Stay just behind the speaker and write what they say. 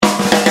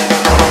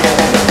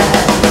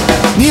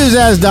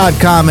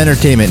NEOZAZ.com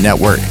Entertainment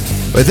Network.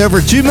 With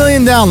over 2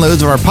 million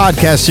downloads of our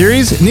podcast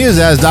series,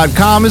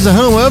 NEOZAZ.com is the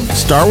home of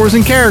Star Wars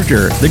in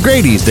Character, The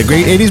Grady's, the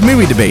Great 80s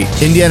Movie Debate,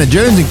 Indiana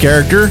Jones in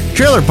Character,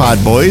 Trailer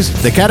Pod Boys,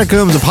 The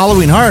Catacombs of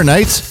Halloween Horror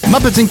Nights,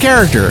 Muppets in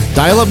Character,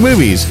 Dial-Up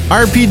Movies,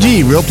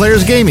 RPG, Real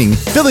Players Gaming,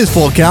 Philly's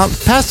Full Count,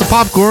 Pass the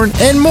Popcorn,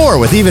 and more,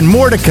 with even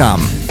more to come.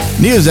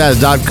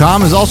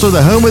 NEOZAZ.com is also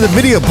the home of the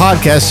video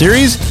podcast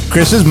series,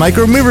 Chris's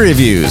Micro Movie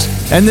Reviews,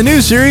 and the new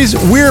series,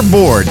 We're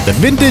Bored, the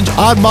vintage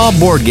oddball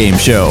board game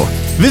show.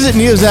 Visit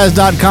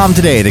NEOZAZ.com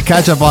today to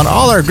catch up on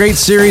all our great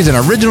series and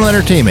original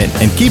entertainment,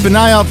 and keep an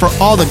eye out for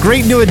all the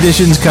great new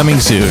additions coming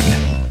soon.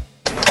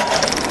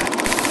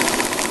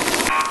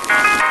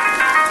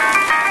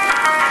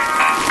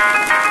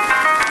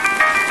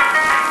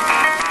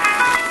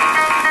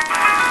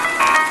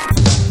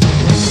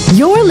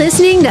 You're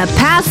listening to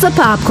Pass the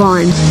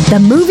Popcorn, the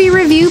movie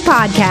review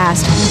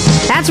podcast.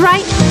 That's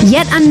right,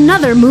 yet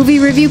another movie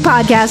review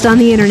podcast on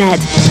the internet.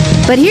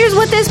 But here's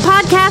what this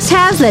podcast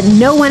has that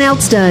no one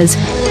else does.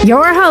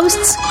 Your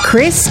hosts,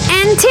 Chris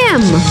and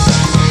Tim.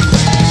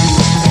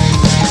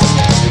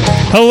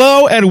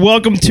 Hello and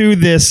welcome to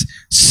this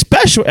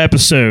special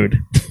episode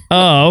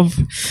of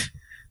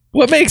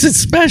What Makes It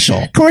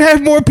Special? Could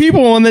have more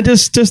people on than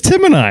just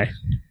Tim and I.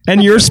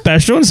 And you're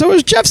special, and so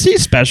is Jeff.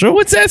 He's special.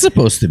 What's that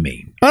supposed to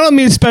mean? I don't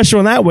mean special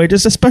in that way,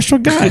 just a special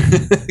guy.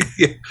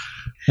 Yeah.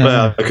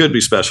 Well, it could be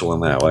special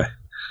in that way.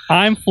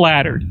 I'm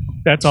flattered.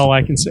 That's all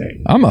I can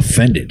say. I'm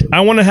offended.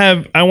 I want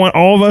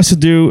all of us to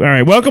do, all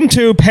right, welcome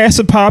to Pass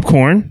the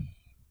Popcorn.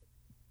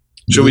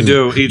 Should we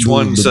do each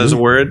one says a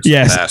word?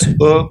 Yes. Pass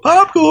the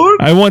popcorn.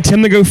 I want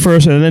Tim to go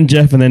first, and then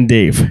Jeff, and then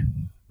Dave.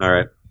 All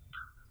right.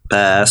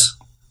 Pass.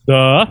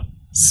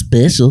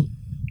 Special.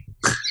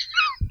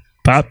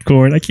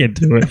 Popcorn. I can't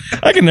do it.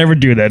 I can never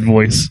do that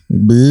voice.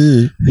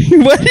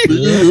 What?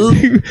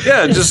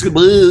 Yeah, just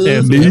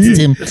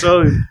It's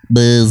all.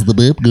 Buzz the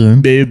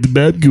popcorn. The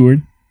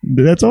popcorn.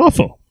 That's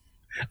awful.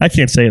 I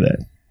can't say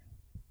that.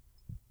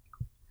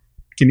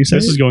 Can you say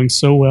This is going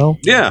so well.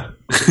 Yeah.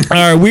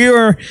 All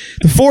right,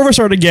 the four of us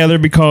are together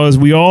because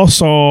we all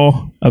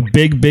saw a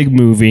big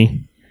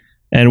movie,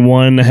 and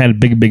one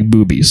had big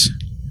boobies.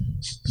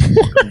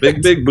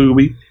 big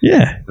booby.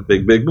 Yeah. A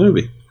big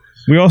movie.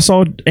 We all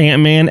saw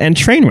Ant-Man and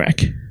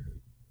Trainwreck.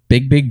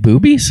 Big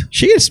boobies?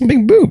 She has some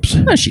big boobs.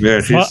 No,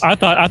 Well, I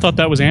thought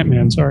that was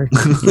Ant-Man. Sorry.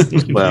 I was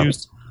confused. Well.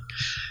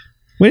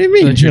 What do you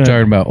mean? You're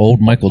talking about old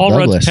Michael Paul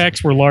Douglas.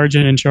 Rudd's pecs were large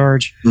and in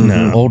charge.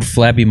 No. Old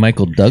flabby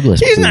Michael Douglas.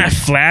 He's not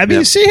flabby. Yep.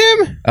 You see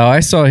him? Oh, I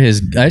saw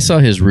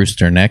his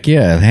rooster neck,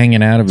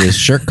 hanging out of his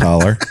shirt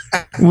collar.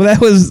 Well, that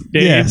was...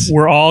 Dave, yes.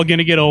 we're all going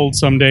to get old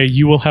someday.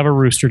 You will have a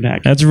rooster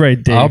neck. That's right,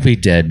 Dave. I'll be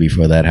dead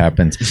before that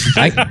happens.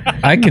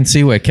 I can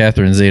see why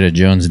Catherine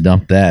Zeta-Jones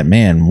dumped that.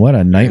 Man, what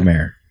a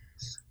nightmare.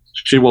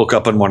 She woke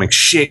up one morning.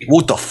 Shit,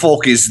 what the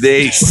fuck is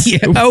this?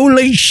 Yeah,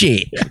 holy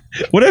shit.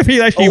 What if he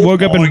actually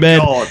woke up in my bed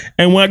God.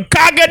 and went,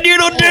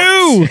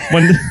 cock-a-doodle-doo!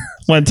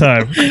 one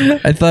time.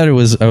 I thought I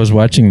was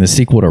watching the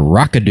sequel to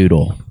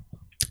Rock-a-Doodle.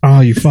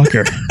 Oh, you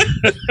fucker.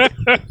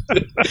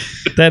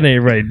 That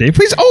ain't right, Dave.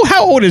 Please. Oh,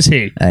 how old is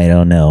he? I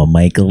don't know.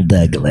 Michael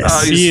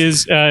Douglas. He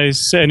is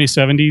in his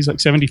 70s, like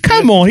 70.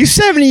 Come on. He's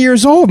 70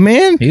 years old,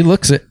 man. He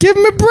looks it. Give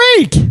him a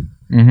break.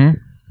 Mm-hmm.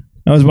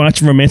 I was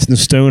watching Romancing the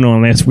Stone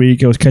on last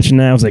week. I was catching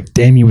that. I was like,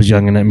 damn, he was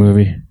young in that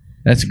movie.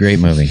 That's a great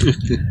movie.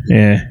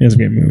 Yeah, it was a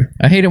great movie.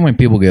 I hate it when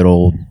people get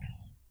old.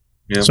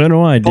 Yeah. So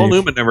do I, Dave. Paul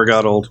Newman never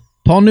got old.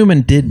 Paul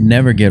Newman did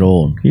never get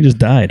old. He just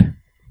died.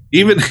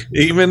 Even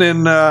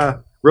in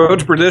Road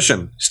to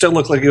Perdition, still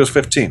looked like he was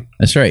 15.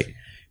 That's right.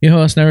 You know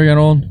who else never got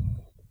old?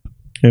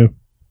 Who?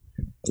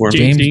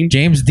 James Dean?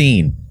 James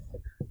Dean.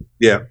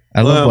 Yeah.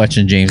 I love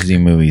watching James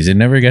Dean movies. It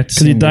never got to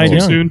see he him died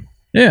get old. young. Soon.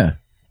 Yeah.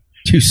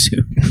 Too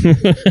soon.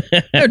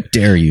 How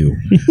dare you?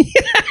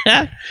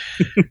 All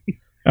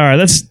right,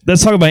 let's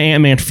talk about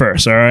Ant-Man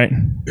first, all right?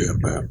 Yeah,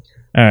 man.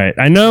 All right.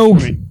 I know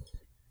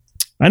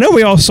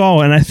we all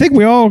saw it, and I think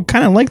we all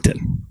kind of liked it.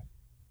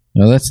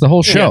 No, that's the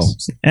whole show.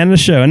 Yes. And the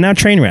show. And now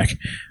Trainwreck.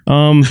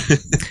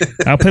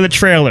 I'll play the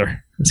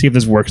trailer. Let's see if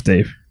this works,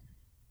 Dave.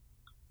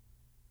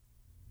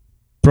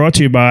 Brought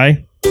to you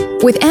by...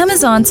 With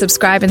Amazon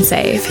Subscribe and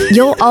Save,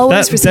 you'll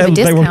always receive a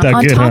that worked discount out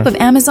on good, top huh? of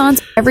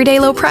Amazon's everyday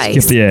low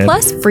price, Skip the ad.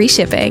 plus free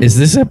shipping. Is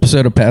this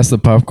episode of Pass the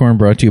Popcorn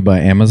brought to you by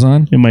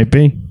Amazon? It might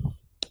be.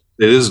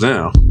 It is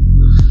now.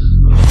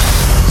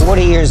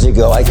 40 years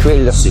ago, I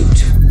created a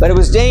suit, but it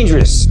was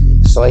dangerous,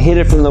 so I hid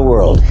it from the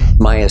world.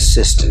 My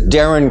assistant,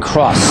 Darren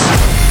Cross,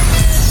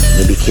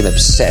 I became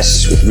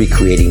obsessed with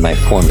recreating my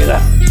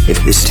formula.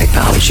 If this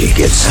technology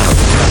gets out,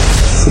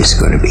 it's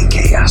going to be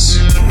chaos.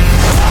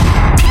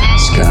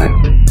 Scott,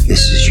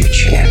 this is your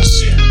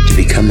chance to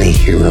become the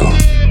hero.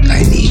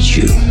 I need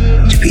you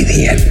to be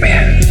the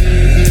Ant-Man.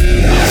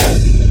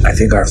 I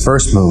think our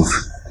first move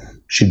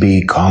should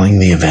be calling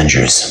the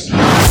Avengers.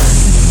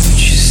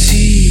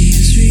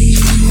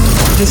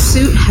 The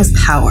suit has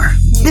power.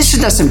 This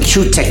is not some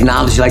cute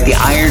technology like the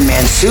Iron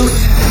Man suit.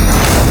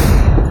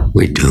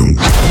 We're doomed.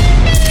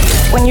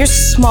 When you're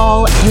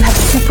small, you have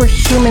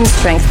superhuman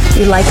strength.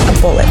 You're like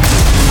a bullet.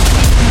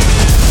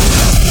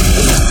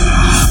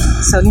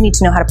 so you need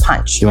to know how to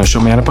punch. You want to show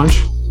me how to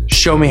punch?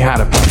 Show me how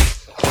to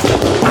punch.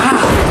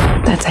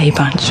 That's how you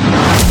punch.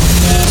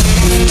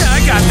 I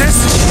got this.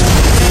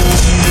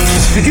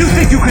 Did you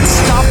think you could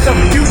stop the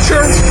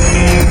future?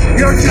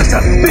 You're just a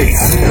thief.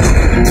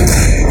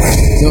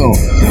 So.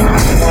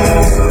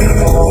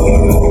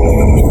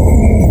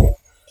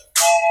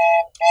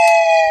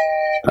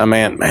 I'm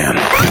Ant-Man.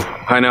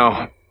 I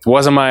know.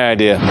 Wasn't my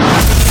idea.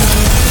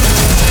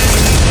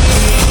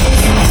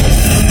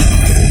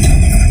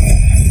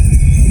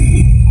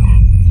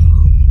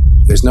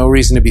 There's no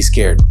reason to be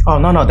scared. Oh,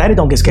 no, Daddy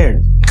don't get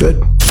scared.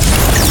 Good.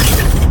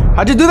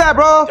 How'd you do that,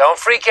 bro? Don't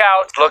freak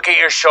out. Look at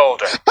your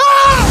shoulder.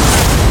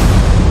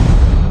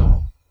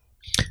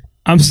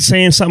 I'm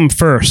saying something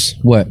first.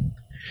 What?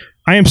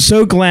 I am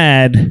so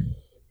glad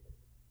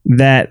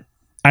that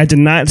I did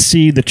not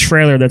see the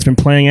trailer that's been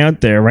playing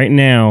out there right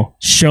now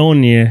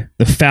showing you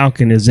the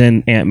Falcon is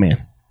in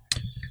Ant-Man.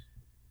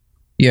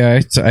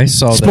 Yeah, I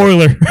saw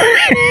Spoiler.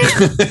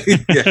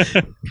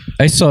 that.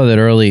 I saw that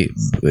early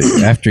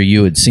after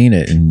you had seen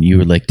it, and you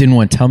were like, didn't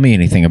want to tell me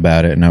anything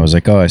about it. And I was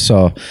like, oh, I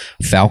saw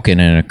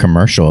Falcon in a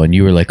commercial, and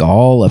you were like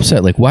all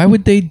upset. Like, why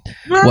would they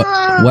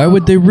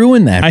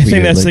ruin that? I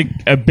think that's like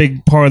a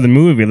big part of the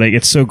movie. Like,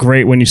 it's so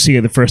great when you see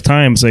it the first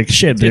time. It's like,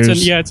 shit.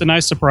 It's a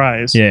nice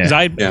surprise. Yeah. 'Cause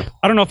I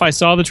don't know if I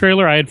saw the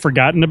trailer. I had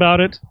forgotten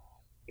about it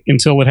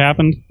until it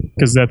happened,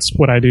 because that's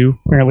what I do.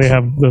 Apparently, I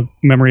have the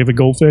memory of a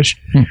goldfish.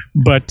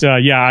 But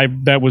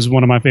that was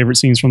one of my favorite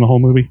scenes from the whole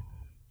movie.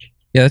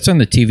 Yeah, that's on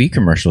the TV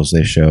commercials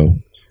they show.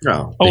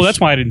 Oh, that's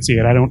why I didn't see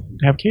it. I don't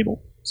have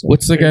cable. So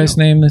what's the guy's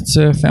name that's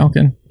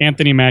Falcon?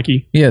 Anthony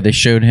Mackie. Yeah, they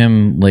showed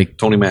him like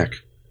Tony Mac.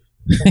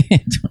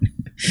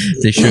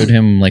 They showed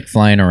him like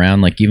flying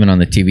around, like even on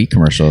the TV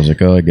commercial. I was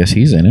like, oh, I guess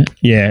he's in it.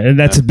 Yeah, and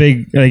that's a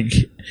big like.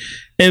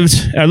 It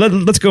was.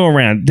 Let's go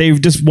around,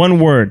 Dave. Just one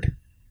word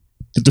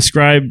to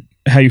describe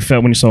how you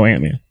felt when you saw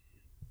Ant-Man.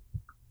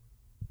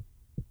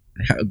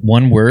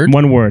 One word.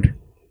 One word.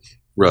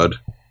 Rudd.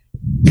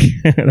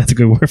 That's a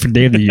good word for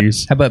Dave to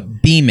use. How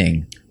about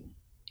beaming?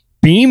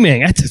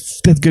 Beaming.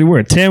 That's a good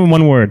word. Tim,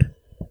 one word.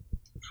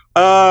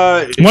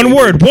 One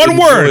word. One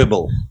word.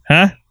 Enjoyable.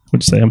 Huh?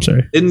 What'd you say? I'm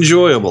sorry.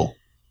 Enjoyable.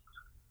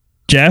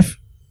 Jeff?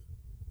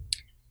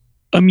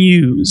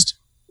 Amused.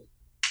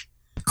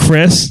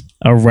 Chris?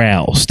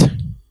 Aroused.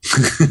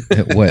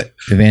 What?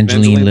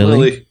 Evangeline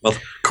Lilly? Well,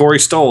 Corey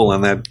Stoll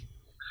and that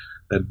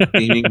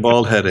beaming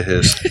bald head of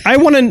his. I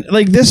want to,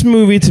 like, this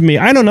movie to me,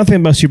 I know nothing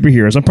about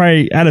superheroes. I'm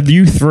probably, out of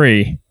you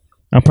three,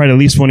 I'm probably the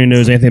least one who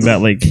knows anything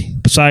about, like,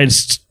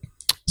 besides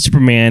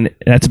Superman,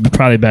 that's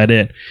probably about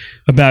it,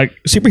 about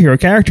superhero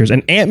characters.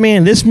 And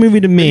Ant-Man, this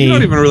movie to me... You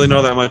don't even really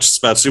know that much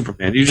about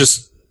Superman. You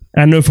just...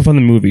 I know from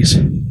the movies.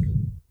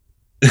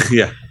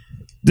 Yeah.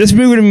 This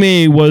movie to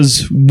me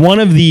was one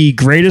of the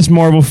greatest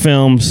Marvel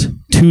films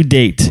to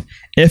date.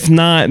 If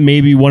not,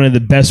 maybe one of the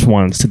best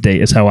ones to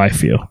date is how I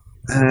feel.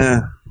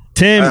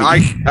 Tim,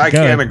 I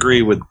can't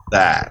agree with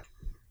that.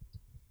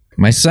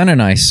 My son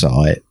and I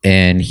saw it,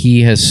 and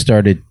he has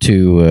started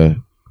to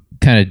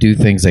kind of do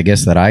things, I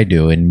guess, that I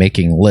do in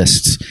making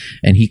lists.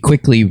 And he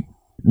quickly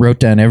wrote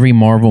down every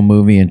Marvel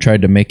movie and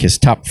tried to make his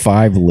top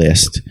 5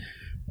 list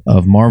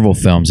of Marvel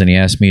films, and he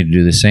asked me to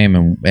do the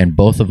same, and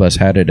both of us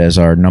had it as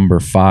our number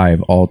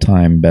 5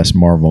 all-time best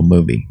Marvel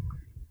movie.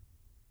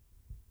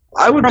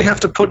 I would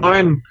have to put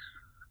mine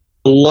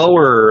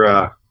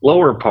lower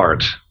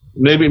part,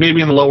 maybe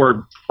in the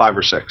lower 5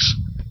 or 6.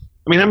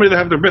 I mean, how many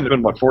have there been? There've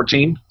been what,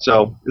 14?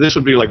 So this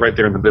would be like right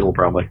there in the middle,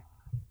 probably.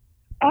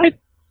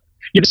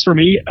 Just for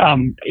me,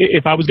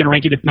 if I was going to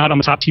rank it, if not on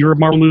the top tier of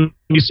Marvel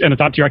movies, and the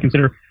top tier I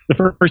consider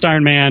the first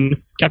Iron Man,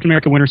 Captain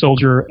America Winter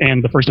Soldier,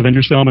 and the first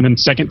Avengers film, and then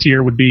second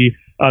tier would be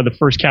the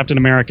first Captain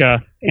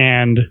America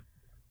and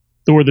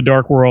Thor the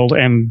Dark World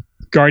and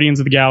Guardians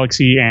of the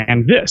Galaxy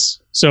and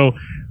this. So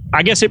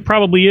I guess it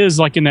probably is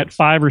like in that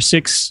 5 or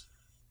 6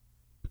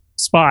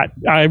 spot.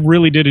 I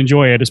really did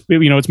enjoy it.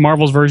 It's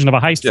Marvel's version of a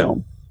heist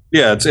film.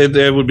 Yeah,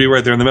 it would be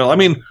right there in the middle. I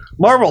mean,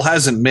 Marvel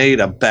hasn't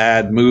made a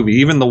bad movie.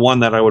 Even the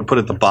one that I would put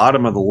at the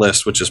bottom of the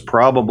list, which is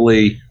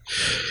probably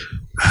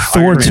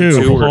Thor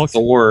 2 or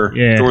Thor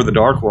the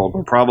Dark World,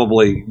 but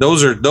probably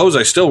those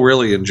I still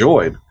really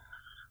enjoyed.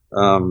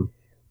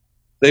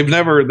 They've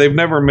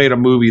never made a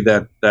movie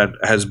that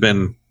has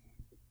been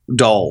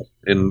dull.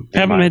 They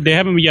haven't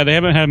had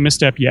a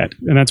misstep yet,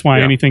 and that's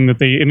why anything that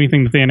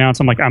they announce,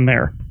 I'm like, I'm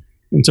there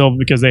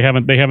because they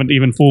haven't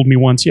even fooled me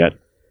once yet.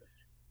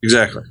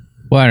 Exactly.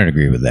 Well, I don't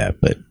agree with that,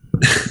 but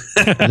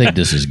I think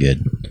this is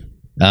good.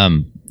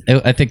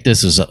 I think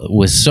this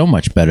was so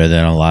much better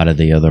than a lot of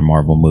the other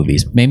Marvel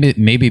movies.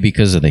 Maybe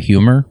because of the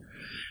humor.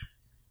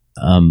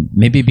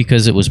 Maybe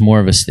because it was more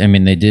of a... I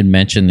mean, they did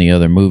mention the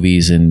other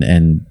movies,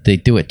 and they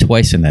do it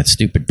twice in that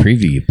stupid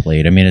preview you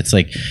played. I mean, it's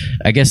like...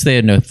 I guess they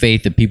had no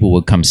faith that people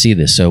would come see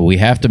this, so we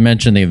have to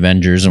mention the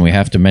Avengers, and we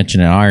have to mention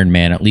an Iron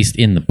Man, at least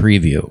in the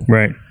preview.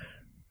 Right.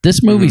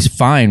 This movie's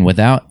fine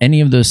without any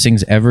of those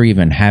things ever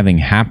even having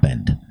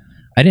happened.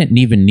 I didn't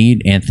even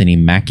need Anthony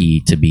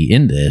Mackie to be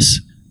in this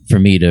for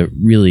me to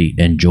really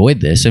enjoy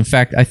this. In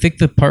fact, I think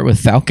the part with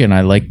Falcon I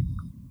like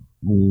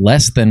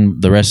less than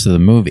the rest of the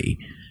movie.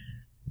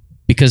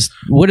 Because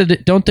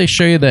don't they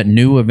show you that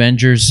new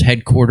Avengers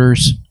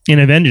headquarters in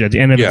Avengers at the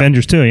end of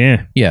Avengers 2?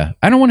 Yeah.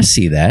 I don't want to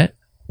see that.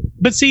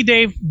 But see,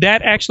 Dave,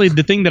 that actually,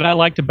 the thing that I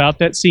liked about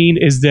that scene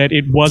is that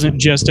it wasn't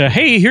just a,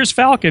 hey, here's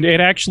Falcon. It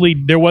actually,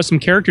 there was some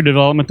character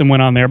development that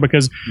went on there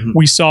because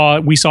we saw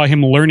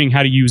him learning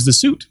how to use the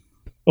suit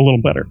a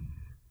little better.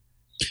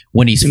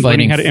 When he's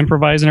learning how to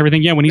improvise and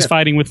everything. Yeah, when he's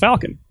fighting with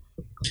Falcon.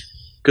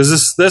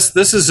 Because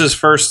this is his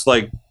first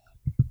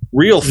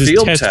real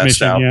field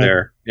test out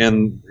there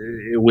in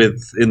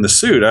the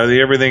suit. I mean,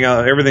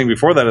 everything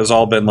before that has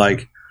all been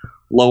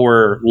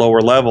lower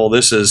level.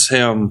 This is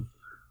him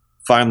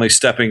finally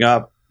stepping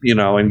up,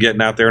 and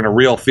getting out there in a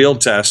real field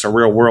test, a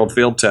real world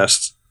field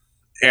test,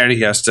 and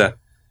he has to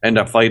end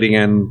up fighting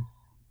in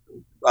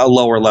a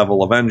lower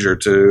level Avenger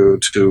to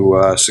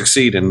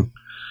succeed in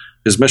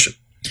his mission.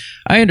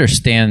 I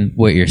understand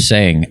what you're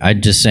saying.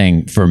 I'm just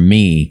saying, for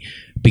me,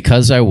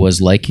 because I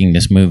was liking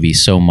this movie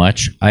so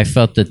much, I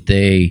felt that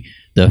the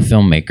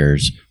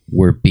filmmakers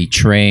were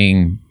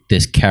betraying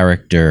this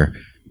character,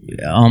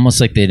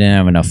 almost like they didn't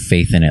have enough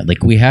faith in it.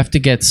 Like, we have to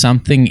get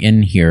something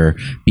in here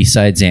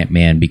besides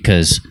Ant-Man,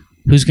 because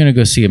who's going to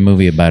go see a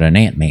movie about an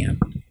Ant-Man?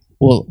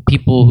 Well,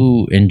 people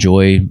who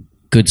enjoy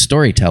good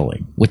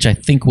storytelling, which I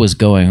think was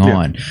going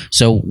on.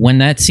 So when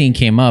that scene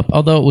came up,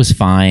 although it was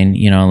fine,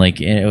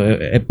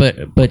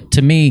 but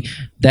to me,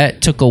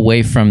 that took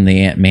away from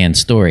the Ant-Man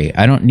story.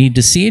 I don't need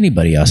to see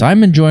anybody else.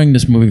 I'm enjoying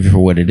this movie for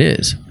what it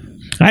is.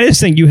 I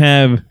just think you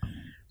have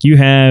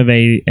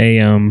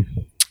a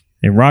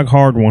rock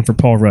hard one for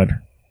Paul Rudd.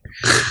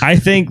 I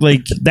think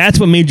that's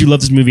what made you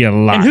love this movie a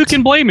lot. And who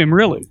can blame him,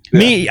 really?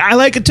 Me, I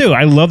like it too.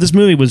 I love this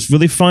movie. It was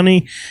really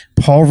funny.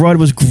 Paul Rudd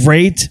was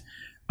great.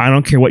 I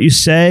don't care what you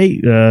say.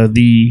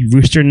 The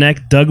Rooster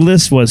Neck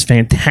Douglas was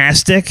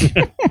fantastic.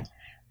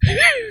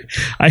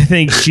 I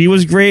think she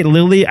was great.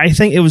 Lily, I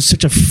think it was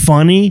such a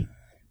fun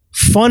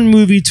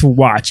movie to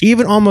watch.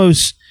 Even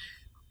almost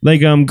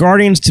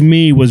Guardians to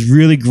me was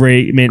really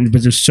great.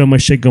 But there's so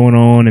much shit going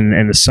on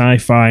and the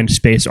sci-fi and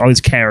space, all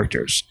these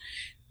characters.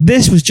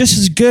 This was just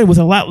as good with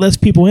a lot less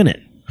people in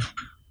it.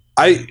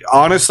 I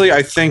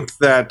think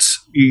that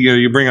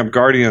you bring up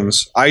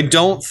Guardians.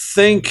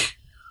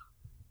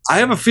 I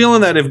have a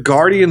feeling that if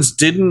Guardians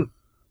didn't,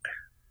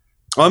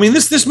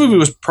 this movie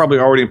was probably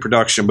already in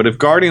production, but if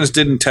Guardians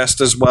didn't test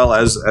as well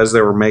as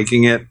they were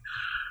making it,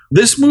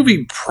 this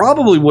movie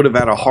probably would have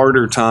had a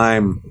harder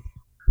time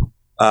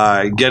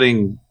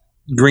getting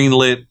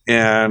greenlit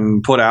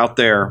and put out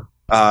there.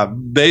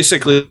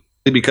 Basically,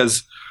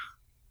 because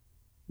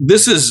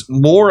this is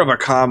more of a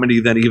comedy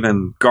than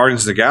even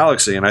Guardians of the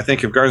Galaxy, and I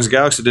think if Guardians of the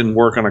Galaxy didn't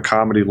work on a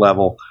comedy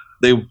level,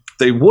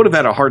 they would have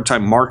had a hard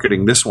time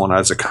marketing this one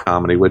as a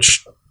comedy,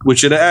 which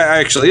it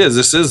actually is.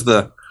 This is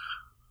the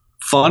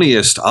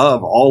funniest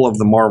of all of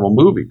the Marvel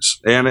movies.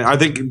 And I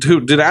think,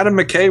 did Adam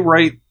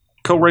McKay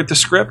co-write the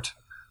script?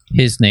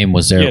 His name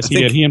was there. Yes, he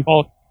did. He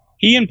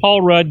and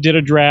Paul Rudd did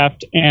a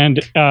draft, and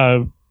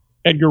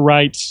Edgar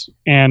Wright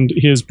and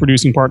his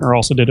producing partner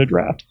also did a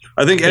draft.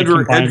 I think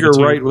Edgar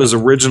Wright was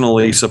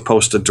originally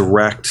supposed to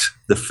direct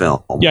the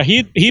film. Yeah,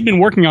 he'd been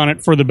working on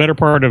it for the better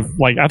part of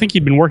I think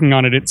he'd been working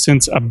on it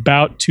since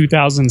about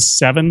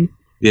 2007.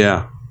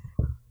 Yeah.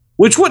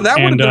 That would have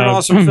been an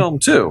awesome film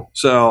too.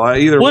 So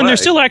either way. And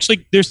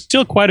there's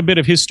still quite a bit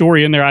of his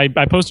story in there. I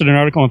posted an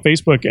article on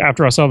Facebook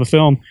after I saw the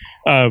film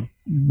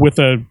with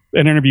an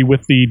interview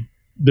with the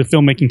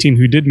filmmaking team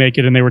who did make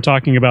it, and they were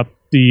talking about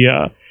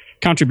the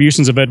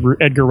contributions of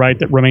Edgar Wright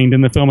that remained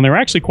in the film, and there were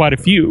actually quite a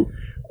few.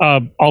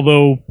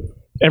 Although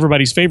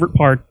everybody's favorite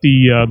part,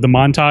 the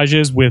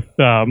montages with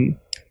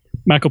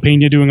Michael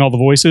Pena doing all the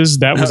voices,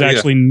 that was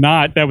actually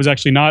not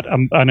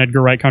an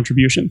Edgar Wright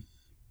contribution.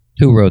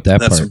 Who wrote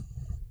that part?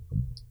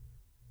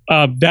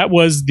 That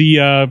was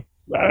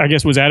I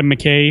guess it was Adam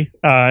McKay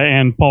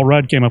and Paul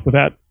Rudd came up with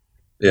that.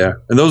 Yeah,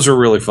 and those were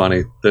really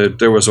funny.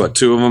 There was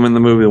two of them in the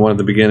movie, one at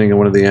the beginning and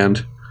one at the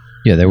end.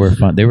 Yeah, they were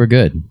fun. They were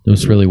good. It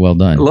was really well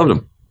done. I loved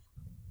them.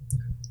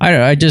 I don't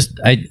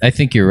know. I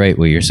think you're right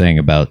what you're saying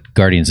about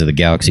Guardians of the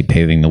Galaxy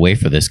paving the way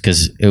for this,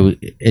 because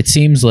it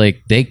seems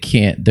like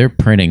they're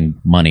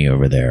printing money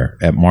over there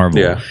at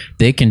Marvel. Yeah.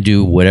 They can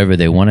do whatever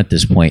they want at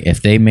this point.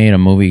 If they made a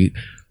movie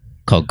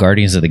called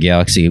Guardians of the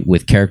Galaxy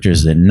with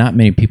characters that not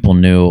many people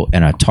knew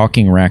and a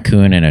talking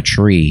raccoon and a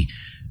tree,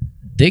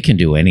 they can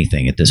do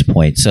anything at this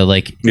point. So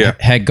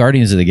had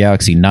Guardians of the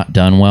Galaxy not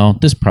done well,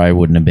 this probably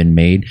wouldn't have been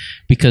made,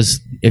 because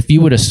if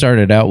you would have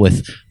started out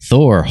with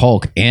Thor,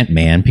 Hulk,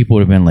 Ant-Man, people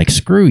would have been like,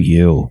 screw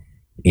you,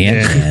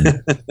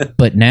 Ant-Man.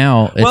 But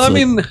now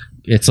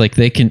it's like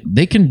they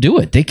can do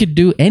it. They could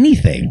do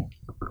anything.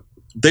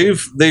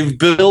 They've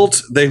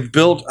built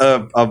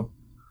a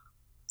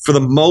for the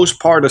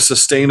most part a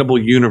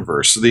sustainable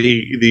universe.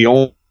 The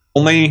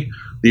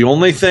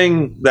only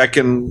thing that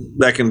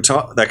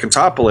can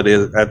topple it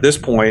is, at this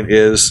point,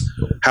 is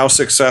how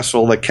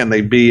successful can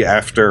they be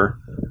after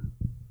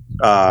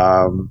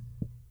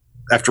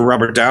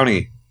Robert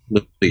Downey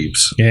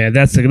leaves. Yeah,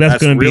 that's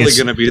really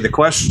going to be the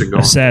question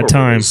going a sad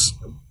forward. time.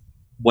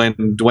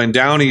 when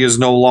Downey is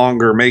no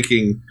longer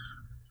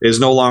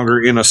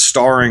in a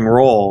starring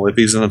role, if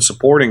he's in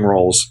supporting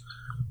roles,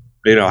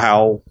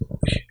 how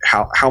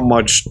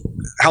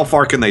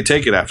far can they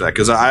take it after that?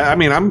 Because I'm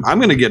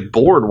going to get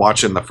bored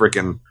watching the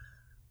freaking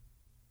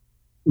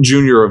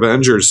Junior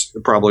Avengers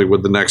probably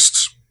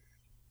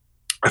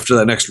after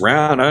that next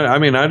round.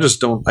 I just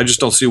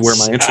don't see where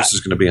my interest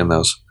is going to be in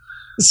those.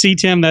 See,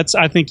 Tim,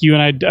 I think you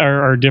and I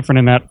are different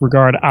in that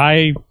regard.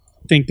 I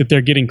think that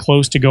they're getting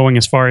close to going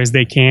as far as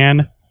they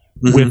can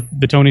with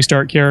the Tony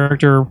Stark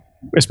character,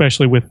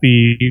 especially with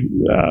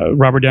the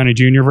Robert Downey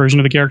Jr. version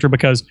of the character,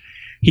 because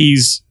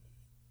he's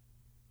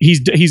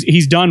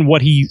done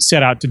what he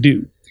set out to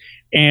do.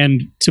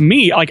 And to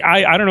me, like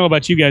I don't know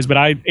about you guys, but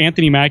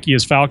Anthony Mackie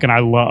as Falcon, I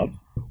love.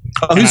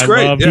 Oh, he's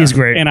great. He's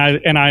great. And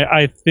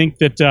I think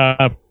that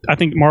I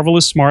think Marvel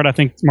is smart. I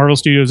think Marvel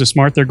Studios is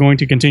smart. They're going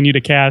to continue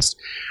to cast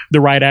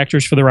the right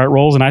actors for the right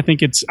roles. And I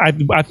think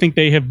I think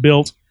they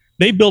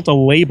built a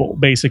label,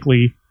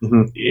 basically,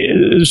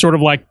 sort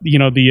of like the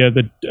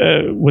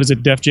what is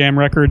it, Def Jam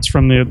Records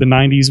from the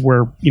 90s,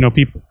 where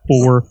people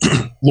were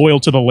loyal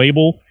to the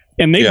label.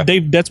 And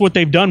that's what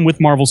they've done with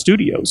Marvel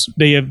Studios.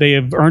 They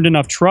have earned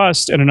enough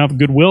trust and enough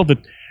goodwill that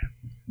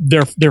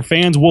their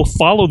fans will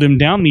follow them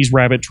down these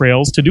rabbit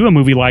trails to do a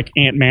movie like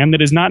Ant-Man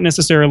that is not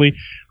necessarily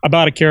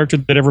about a character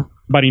that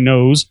everybody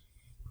knows,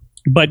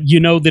 but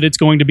that it's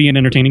going to be an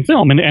entertaining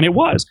film, and it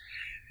was.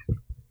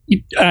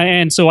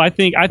 And so I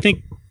think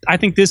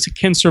this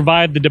can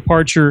survive the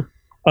departure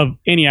of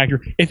any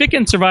actor. If it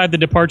can survive the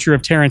departure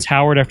of Terrence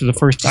Howard after the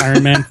first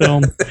Iron Man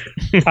film,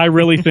 I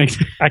really think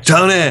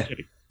Tony.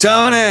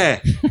 That's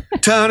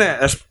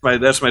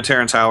my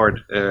Terrence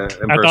Howard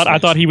impersonation. I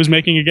thought he was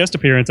making a guest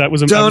appearance. That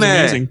was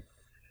amazing.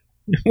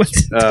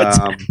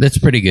 That's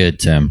pretty good,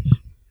 Tim.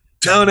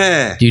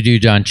 Tony. Do you do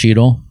Don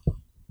Cheadle?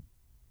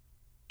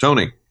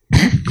 Tony.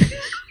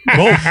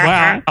 Oh,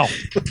 wow.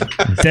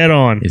 Dead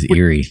on. Is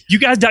eerie. You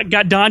guys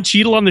got Don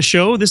Cheadle on the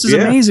show? This is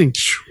amazing.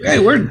 Hey,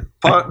 we're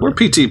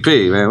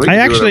PTP, man.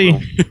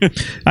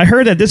 I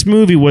heard that this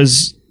movie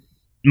was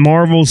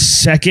Marvel's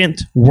second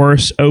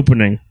worst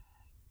opening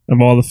of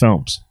all the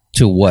films.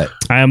 To what?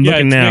 I am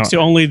looking now. Next to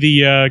only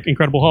the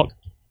Incredible Hulk.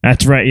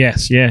 That's right.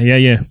 Yes.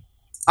 Yeah.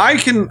 I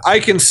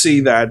can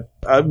see that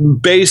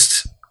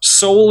based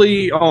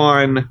solely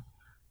on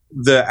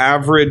the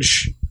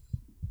average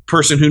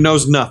person who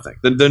knows nothing,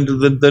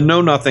 the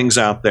know-nothings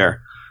out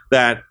there,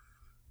 that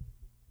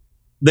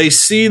they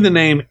see the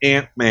name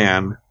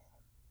Ant-Man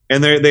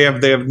and they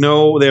have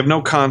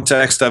no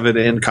context of it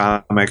in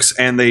comics,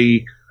 and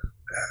they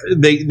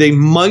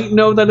might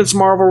know that it's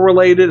Marvel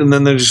related, and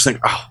then they're just like,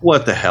 oh,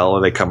 what the hell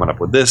are they coming up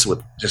with this,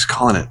 with just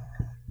calling it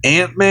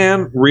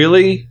Ant-Man?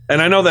 Really?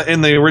 And I know that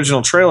in the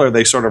original trailer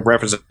they sort of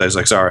reference it as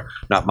like, sorry,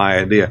 not my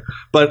idea,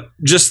 but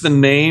just the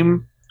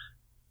name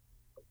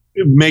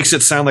makes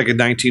it sound like a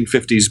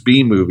 1950s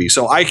B movie.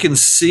 So I can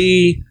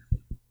see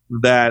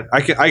that.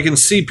 I can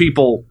see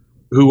people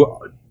who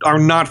are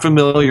not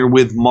familiar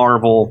with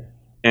Marvel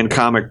and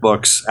comic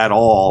books at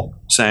all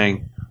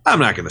saying, I'm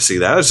not going to see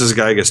that. This is a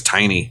guy who gets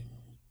tiny.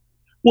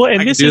 Well,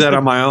 and I can do that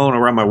on my own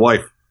around my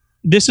wife.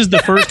 This is the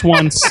first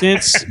one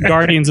since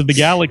Guardians of the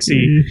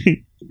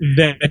Galaxy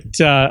that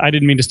I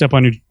didn't mean to step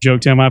on your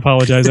joke, Tim. I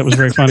apologize. That was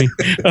very funny.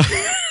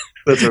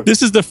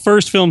 This is the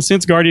first film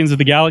since Guardians of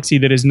the Galaxy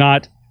that has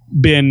not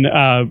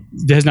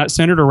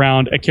centered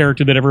around a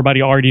character that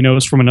everybody already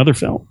knows from another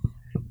film.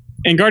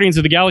 And Guardians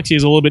of the Galaxy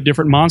is a little bit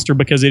different monster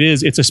because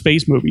it's a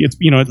space movie. It's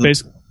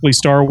basically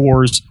Star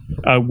Wars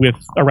with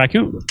a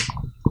raccoon.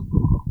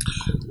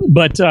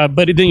 But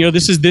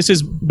this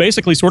is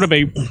basically sort of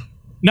a,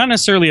 not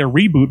necessarily a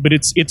reboot, but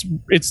it's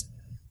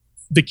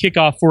the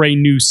kickoff for a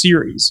new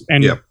series.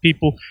 And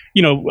people,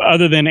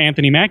 other than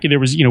Anthony Mackie, there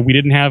was, we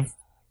didn't have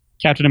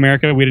Captain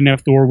America, we didn't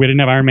have Thor, we didn't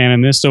have Iron Man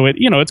in this, so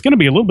it's going to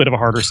be a little bit of a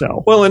harder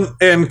sell. Well,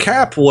 and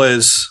Cap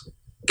was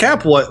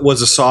a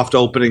soft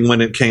opening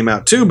when it came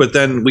out too, but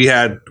then we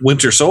had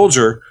Winter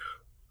Soldier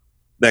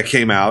that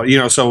came out.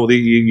 So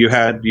you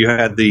had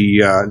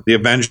the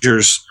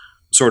Avengers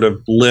sort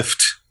of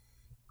lift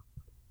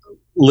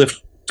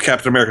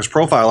Captain America's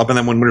profile up, and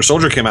then when Winter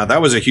Soldier came out,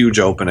 that was a huge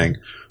opening.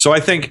 So I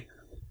think,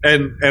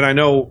 and I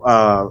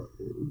know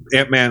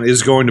Ant-Man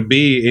is going to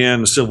be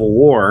in Civil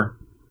War.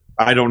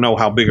 I don't know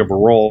how big of a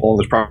role.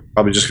 There's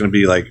probably just going to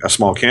be like a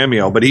small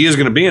cameo, but he is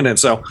going to be in it.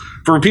 So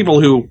for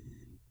people who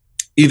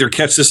either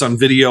catch this on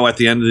video at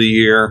the end of the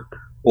year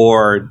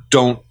or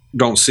don't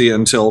see it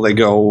until they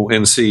go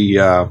and see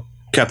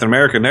Captain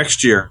America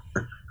next year,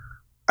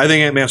 I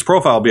think Ant-Man's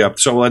profile will be up.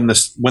 So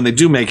when they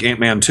do make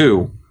Ant-Man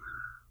 2,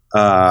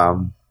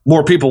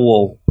 more people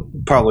will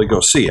probably go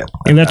see it.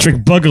 Electric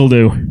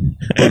Boogaloo.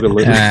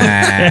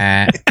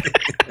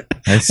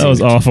 That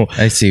was awful.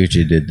 I see what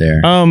you did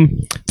there.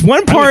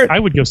 One part I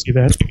would go see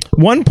that.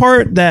 One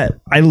part that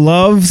I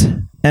loved,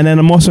 and then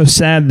I'm also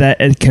sad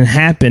that it can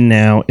happen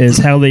now, is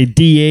how they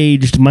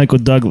de-aged Michael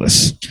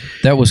Douglas.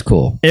 That was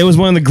cool. It was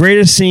one of the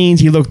greatest scenes.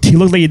 He looked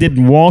like he did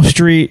in Wall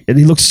Street, and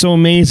he looked so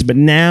amazing. But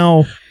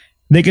now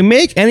They can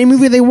make any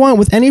movie they want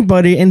with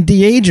anybody and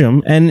de-age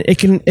them, and it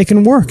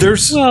can work.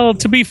 Well,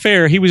 to be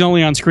fair, he was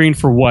only on screen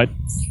for what,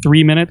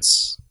 3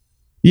 minutes?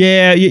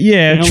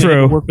 Yeah,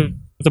 true. Work with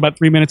about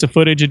 3 minutes of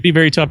footage. It'd be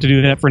very tough to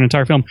do that for an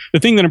entire film. The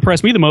thing that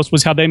impressed me the most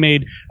was how they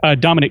made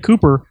Dominic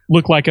Cooper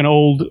look like an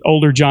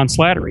older John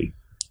Slattery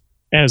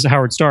as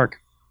Howard Stark.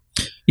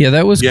 Yeah,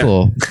 that was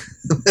cool.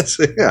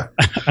 Yeah.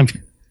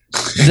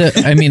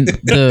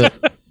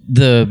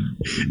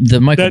 The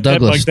Michael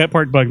Douglas that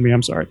part bugged me.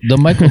 I'm sorry. The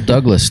Michael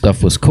Douglas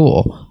stuff was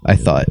cool. I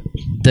thought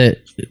that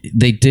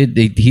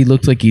he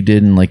looked like he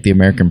did in like an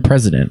American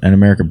President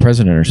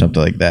or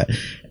something like that,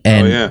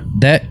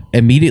 and that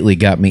immediately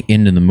got me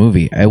into the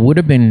movie. It would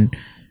have been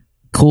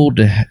cool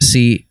to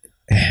see,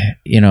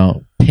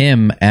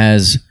 Pym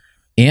as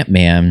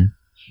Ant-Man,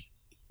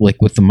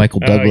 like with the Michael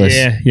Douglas.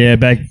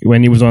 Back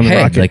when he was on the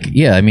rocket. Like,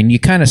 you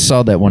kind of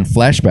saw that one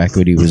flashback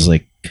when he was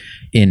like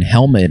in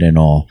helmet and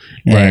all,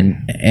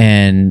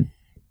 and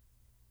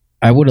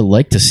I would have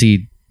liked to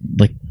see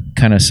like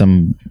kind of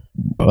some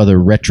other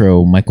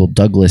retro Michael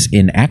Douglas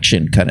in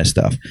action kind of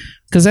stuff,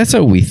 because that's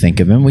how we think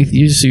of him.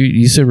 You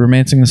said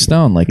Romancing the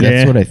Stone, like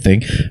that's what I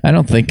think. I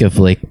don't think of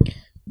like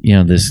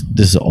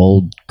this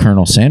old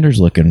Colonel Sanders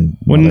looking.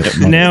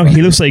 Now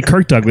he looks like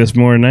Kirk Douglas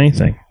more than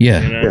anything.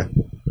 Yeah.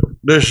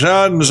 The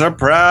sons are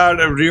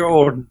proud of the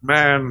old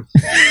man.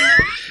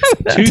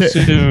 Too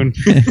soon.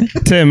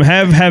 Tim,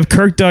 have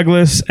Kirk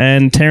Douglas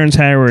and Terrence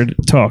Howard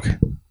talk.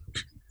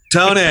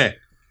 Tony.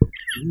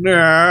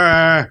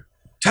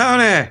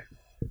 Tony.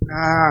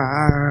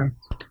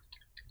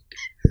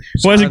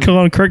 Why is it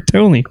called Kirk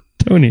Tony?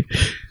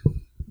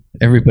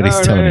 Everybody's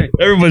Tony.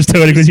 Everybody's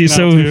Tony because he's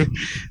so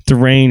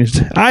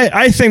deranged.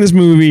 I think this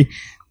movie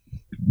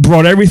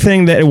brought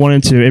everything that it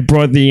wanted to. It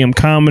brought the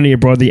comedy. It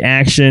brought the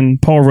action.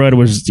 Paul Rudd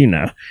was,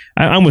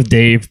 I'm with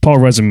Dave. Paul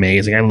Rudd's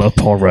amazing. I love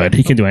Paul Rudd.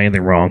 He can do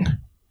anything wrong.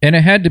 And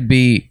it had to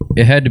be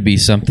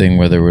something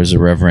where there was a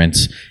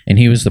reverence, and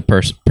he was the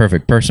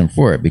perfect person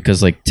for it.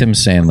 Because, like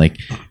Tim's saying, like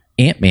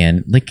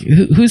Ant-Man, like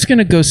who's going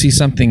to go see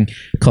something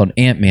called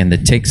Ant-Man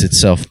that takes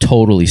itself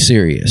totally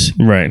serious?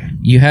 Right.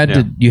 You had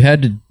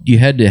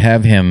to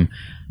have him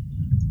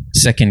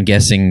second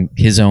guessing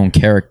his own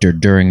character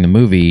during the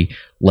movie,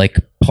 like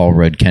Paul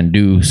Rudd can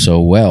do so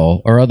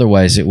well, or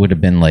otherwise it would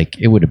have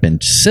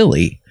been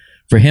silly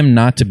for him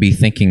not to be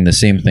thinking the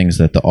same things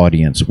that the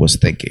audience was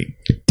thinking.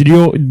 Did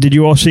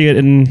you all see it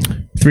in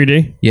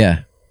 3D?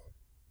 Yeah.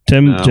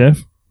 Tim, no. Jeff?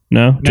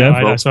 No,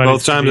 Jeff?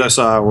 Both times I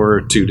saw it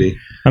were 2D.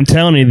 I'm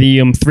telling you, the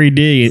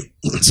 3D,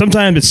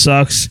 sometimes it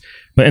sucks,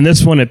 but in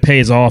this one it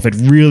pays off. It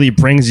really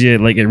brings you,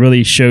 like it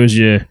really shows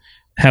you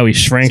how he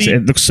shrinks.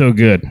 It looks so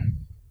good.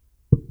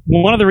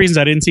 Well, one of the reasons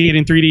I didn't see it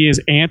in 3D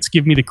is ants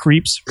give me the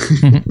creeps.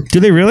 Do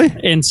they really?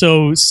 And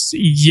so,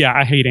 yeah,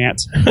 I hate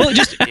ants. Well,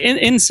 just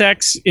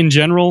insects in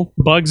general,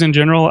 bugs in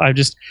general, I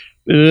just,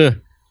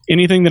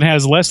 anything that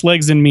has less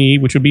legs than me,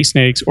 which would be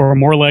snakes, or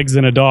more legs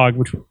than a dog,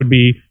 which would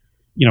be,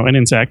 an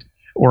insect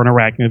or an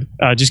arachnid,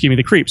 just give me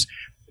the creeps.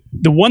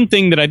 The one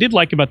thing that I did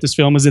like about this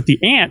film is that the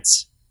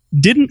ants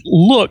didn't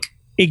look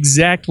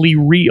exactly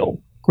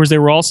real. Of course, they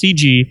were all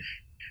CG.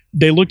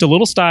 They looked a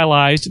little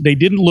stylized. They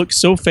didn't look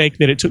so fake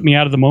that it took me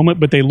out of the moment,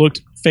 but they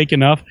looked fake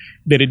enough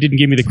that it didn't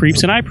give me the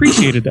creeps, and I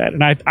appreciated that.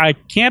 And I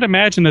can't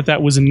imagine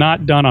that was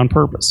not done on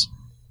purpose.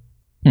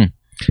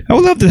 I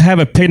would love to have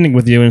a picnic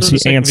with you and see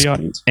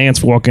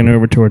ants walking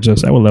over towards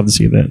us. I would love to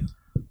see that.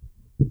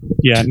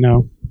 Yeah,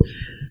 no.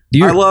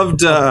 I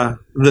loved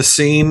the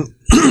scene,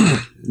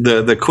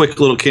 the quick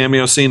little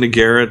cameo scene to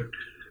Garrett.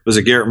 Was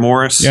it Garrett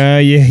Morris? Yeah.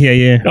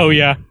 Oh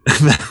yeah.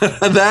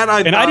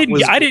 I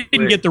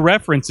didn't get the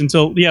reference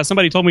until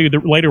somebody told me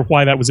later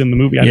why that was in the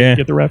movie. I didn't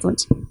get the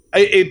reference.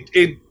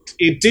 I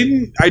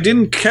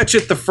didn't catch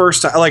it the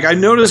first time. Like I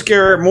noticed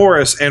Garrett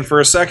Morris, and for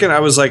a second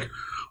I was like,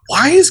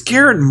 "Why is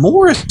Garrett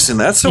Morris?" And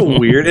that's so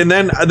weird. And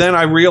then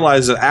I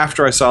realized that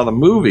after I saw the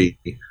movie,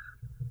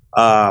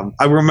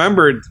 I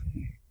remembered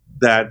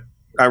that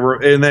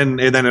and then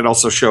it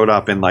also showed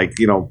up in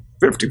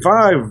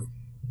 55.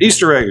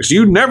 Easter eggs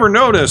you never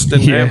noticed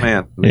in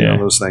Ant-Man,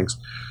 those things.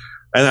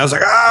 And I was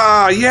like,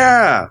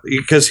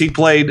 because he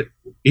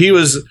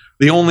was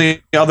the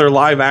only other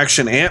live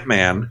action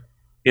Ant-Man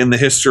in the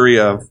history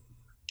of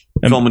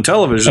film and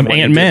television. When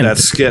Ant-Man, that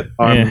skit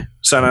on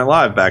Saturday Night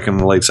Live back in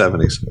the late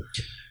 70s.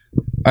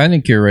 I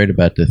think you're right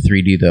about the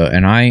 3D though,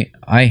 and I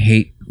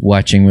hate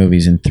watching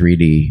movies in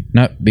 3D,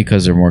 not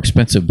because they're more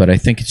expensive, but I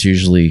think it's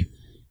usually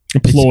a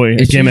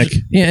gimmick.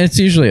 It's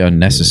usually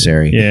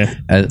unnecessary. Yeah.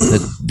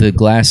 The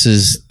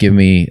glasses give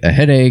me a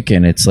headache,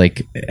 and it's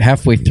like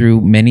halfway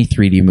through many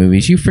 3D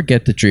movies, you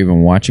forget that you're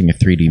even watching a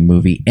 3D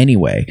movie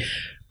anyway.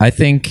 I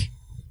think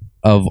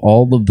of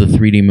all of the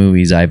 3D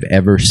movies I've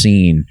ever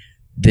seen,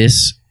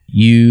 this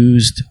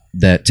used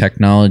that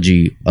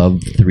technology of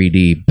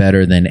 3D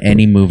better than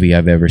any movie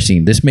I've ever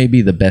seen. This may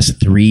be the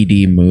best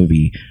 3D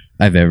movie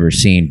I've ever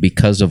seen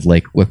because of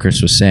like what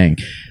Chris was saying.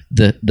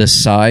 The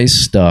size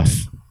stuff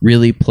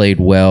really played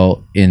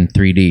well in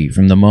 3D.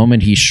 From the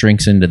moment he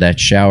shrinks into that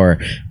shower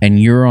and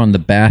you're on the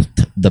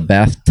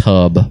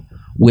bathtub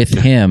with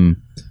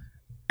him,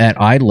 at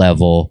eye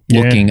level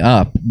looking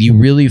up. You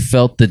really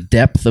felt the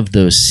depth of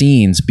those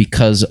scenes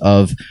because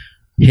of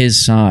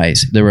his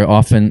size. There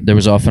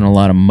was often a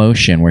lot of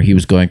motion where he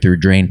was going through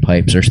drain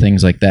pipes or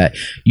things like that.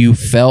 You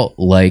felt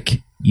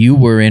like you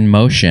were in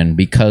motion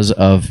because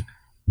of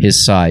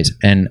his size.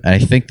 And I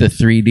think the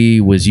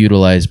 3D was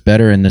utilized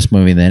better in this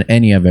movie than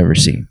any I've ever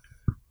seen.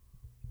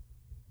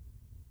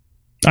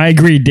 I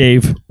agree,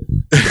 Dave.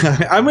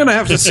 I'm going to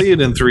have to see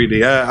it in 3D.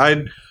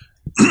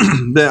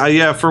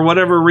 Yeah, for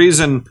whatever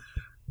reason,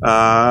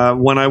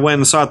 when I went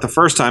and saw it the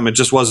first time, it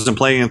just wasn't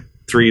playing in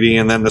 3D,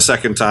 and then the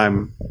second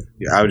time,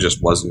 I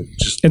just wasn't.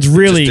 It's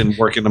really, it just didn't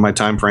work into my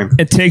time frame.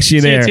 It takes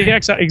you there.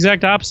 It's the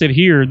exact opposite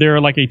here. There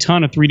are like a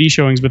ton of 3D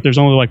showings, but there's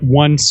only like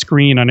one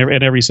screen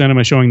at every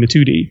cinema showing the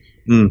 2D.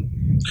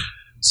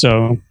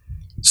 So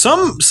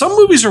some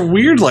movies are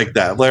weird like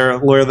that,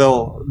 where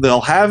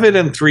they'll have it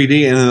in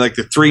 3D, and then like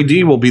the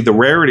 3D will be the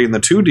rarity, and the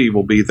 2D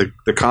will be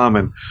the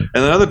common.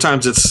 And then other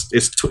times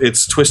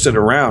it's twisted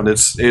around.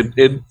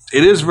 It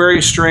is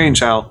very strange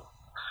how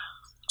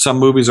some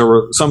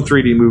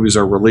 3D movies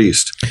are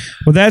released.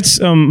 Well, that's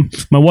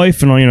my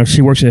wife, and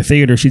she works at a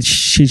theater.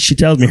 She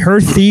tells me her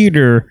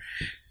theater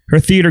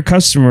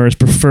customers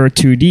prefer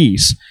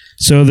 2Ds,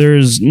 so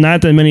there's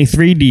not that many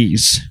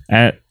 3Ds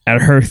at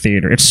her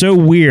theater. It's so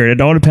weird.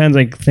 It all depends,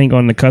 I think,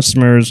 on the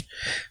customers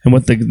and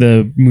what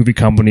the movie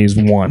companies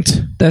want.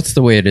 That's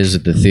the way it is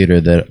at the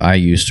theater that I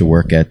used to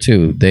work at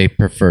too. They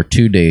prefer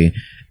 2D,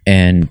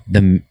 and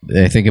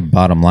I think the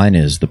bottom line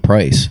is the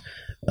price.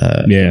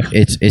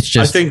 It's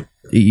just, I think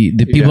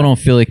the people don't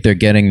feel like they're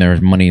getting their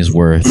money's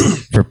worth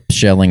for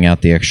shelling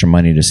out the extra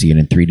money to see it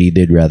in 3D.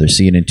 They'd rather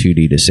see it in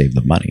 2D to save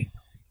the money.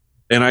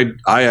 And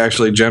I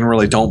actually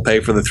generally don't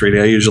pay for the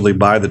 3D. I usually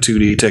buy the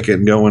 2D ticket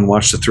and go and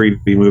watch the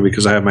 3D movie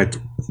because I have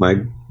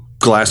my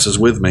glasses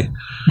with me.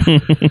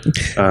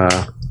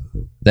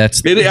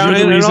 That's you're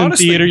the reason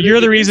honestly, theater.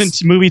 You're the reason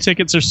movie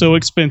tickets are so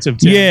expensive,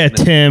 Tim. Yeah,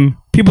 Tim.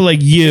 People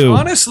like you.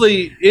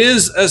 Honestly, it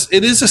is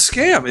a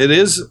scam. It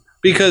is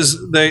because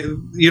they,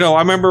 I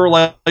remember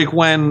like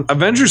when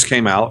Avengers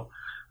came out,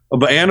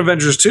 and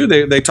Avengers 2,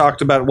 they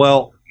talked about,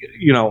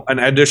 an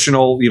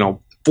additional,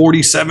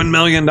 $47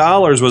 million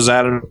was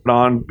added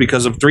on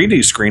because of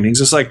 3D screenings.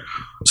 It's like,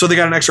 so they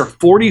got an extra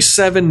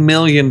 $47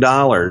 million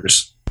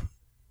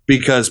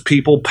because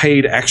people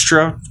paid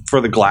extra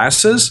for the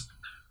glasses.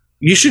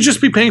 You should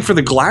just be paying for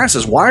the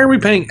glasses. Why are we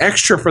paying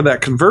extra for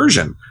that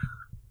conversion?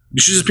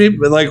 You should just be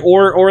like,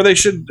 or they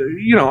should,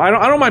 I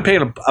don't mind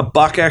paying a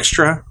 $1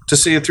 extra to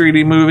see a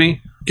 3D movie.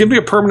 Give me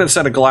a permanent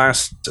set of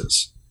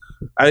glasses.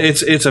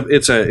 It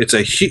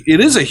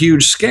is a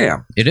huge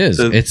scam. It is.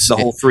 It's the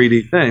whole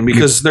 3D thing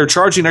because they're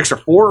charging extra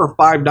 $4 or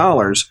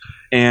 $5,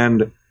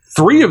 and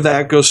 $3 of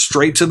that goes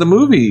straight to the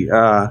movie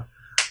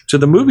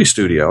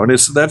studio, and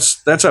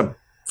that's a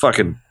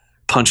fucking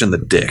punch in the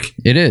dick.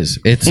 It is.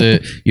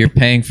 You're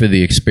paying for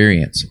the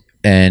experience,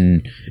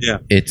 and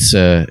it's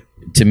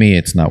to me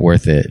it's not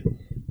worth it,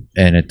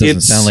 and it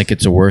doesn't sound like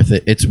it's worth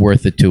it. It's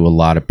worth it to a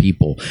lot of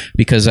people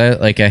because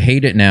I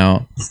hate it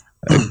now.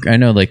 I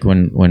know, like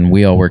when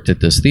we all worked at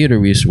this theater,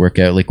 we used to work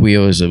out. Like it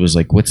was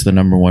like, what's the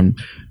number one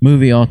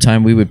movie all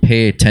time? We would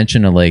pay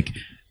attention to like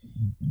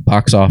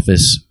box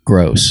office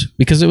gross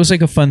because it was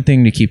like a fun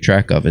thing to keep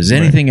track of. Is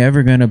anything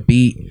ever going to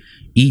beat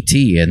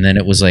E.T.? And then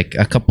it was like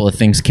a couple of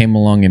things came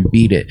along and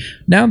beat it.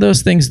 Now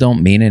those things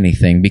don't mean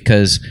anything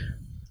because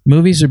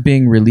movies are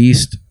being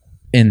released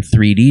in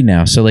 3D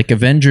now. So like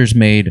Avengers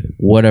made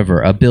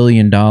 $1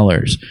 billion.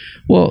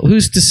 Well,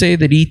 who's to say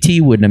that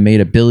E.T. wouldn't have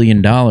made $1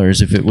 billion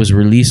if it was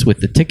released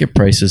with the ticket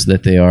prices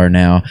that they are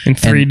now in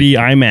 3D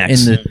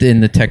IMAX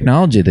in the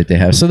technology that they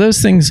have? So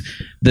those things,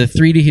 the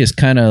 3D has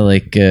kind of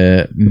like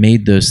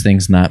made those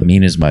things not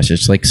mean as much.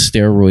 It's like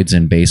steroids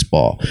in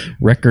baseball.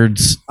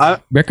 Records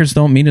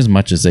don't mean as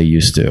much as they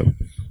used to.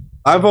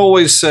 I've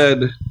always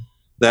said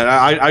that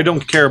I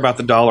don't care about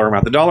the dollar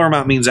amount. The dollar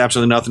amount means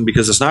absolutely nothing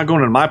because it's not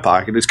going in my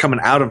pocket. It's coming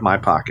out of my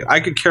pocket. I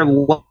could care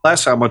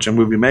less how much a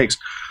movie makes.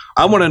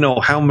 I want to know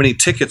how many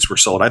tickets were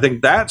sold. I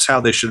think that's how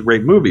they should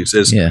rate movies.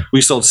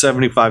 We sold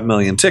 75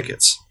 million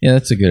tickets. Yeah,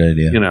 that's a good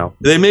idea.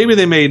 They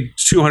made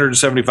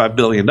 $275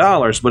 billion,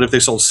 but if they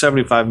sold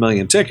 75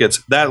 million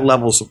tickets, that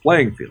levels the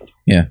playing field.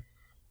 Yeah.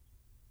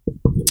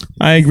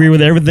 I agree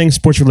with everything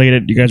sports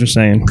related you guys are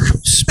saying.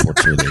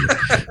 Sports related.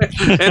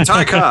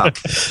 Anti-cop.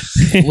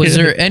 Was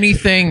there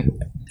anything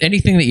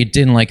that you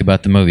didn't like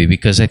about the movie?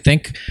 Because I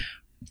think,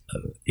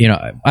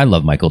 I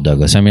love Michael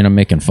Douglas. I mean, I'm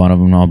making fun of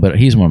him and all, but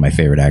he's one of my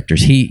favorite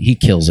actors. He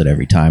kills it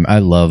every time. I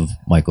love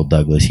Michael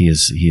Douglas. He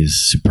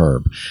is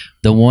superb.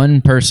 The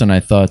one person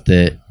I thought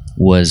that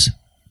was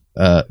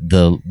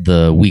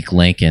the weak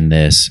link in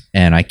this,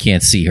 and I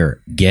can't see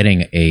her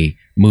getting a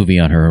movie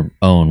on her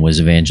own, was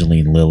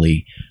Evangeline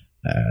Lilly.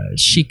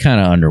 She kind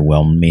of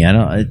underwhelmed me.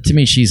 To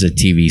me, she's a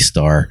TV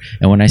star,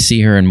 and when I see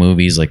her in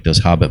movies like those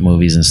Hobbit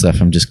movies and stuff,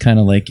 I'm just kind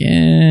of like,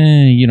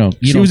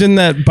 She was in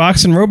that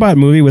Boxing Robot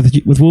movie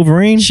with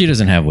Wolverine. She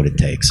doesn't have what it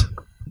takes.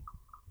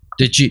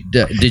 Did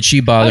she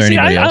bother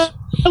anybody else?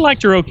 I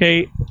liked her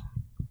okay.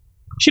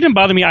 She didn't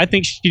bother me. I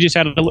think she just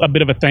had a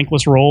bit of a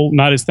thankless role,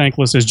 not as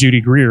thankless as Judy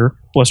Greer,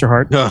 bless her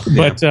heart. Yeah.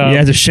 But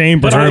it's a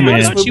shame for her,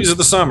 man. Movies of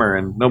the summer,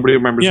 and nobody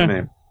remembers her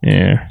name.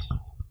 Yeah.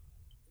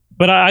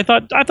 But I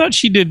thought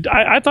she did.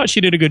 I thought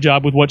she did a good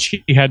job with what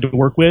she had to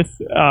work with,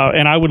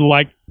 and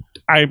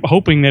I'm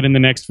hoping that in the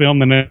next film,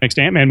 the next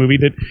Ant-Man movie,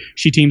 that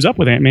she teams up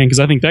with Ant-Man, because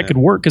I think that could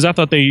work, because I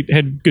thought they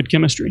had good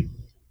chemistry.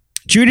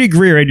 Judy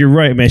Greer, you're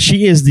right, man.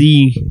 She is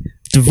the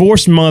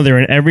divorced mother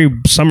in every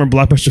summer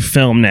blockbuster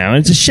film now. And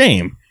it's a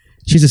shame.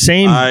 She's the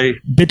same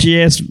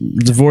bitchy ass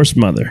divorced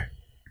mother.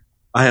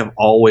 I have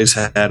always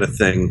had a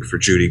thing for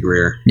Judy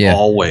Greer. Yeah.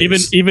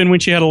 Always. Even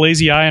when she had a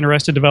lazy eye in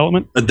Arrested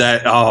Development? This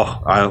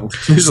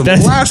is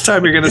the last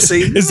time you're going to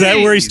see Is that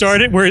where he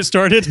started? Where it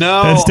started?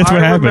 No, that's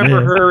what happened,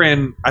 remember her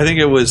in, I think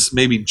it was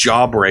maybe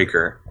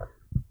Jawbreaker.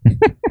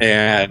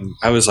 And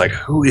I was like,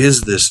 who is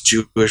this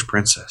Jewish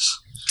princess?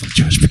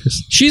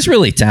 She's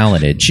really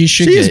talented. She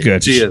is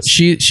good. She is.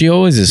 She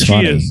always is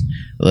funny.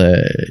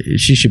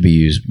 She should be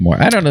used more.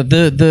 I don't know.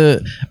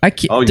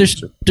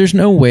 There's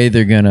no way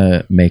they're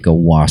gonna make a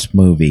Wasp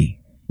movie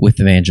with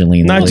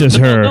Evangeline. Not just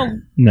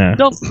her. No,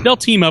 they'll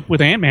team up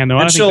with Ant-Man though.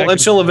 And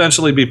she'll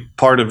eventually be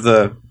part of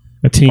the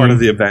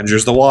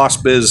Avengers. The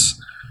Wasp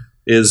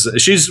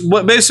she's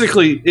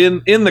basically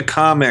in the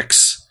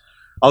comics,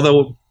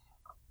 although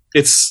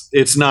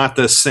it's not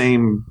the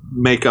same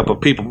makeup of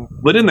people,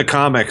 but in the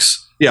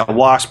comics, yeah,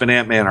 Wasp and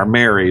Ant-Man are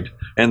married,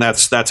 and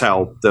that's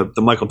how the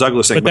Michael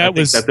Douglas thing. But I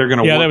think that they're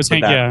going to work with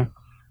that. Yeah.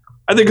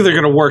 I think they're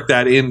going to work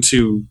that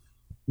into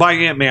by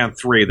Ant-Man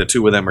 3. The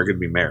two of them are going to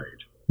be married.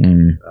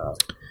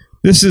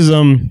 This is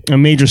a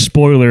major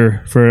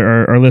spoiler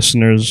for our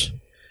listeners.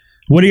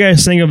 What do you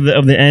guys think of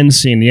the end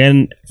scene,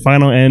 the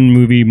final end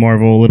movie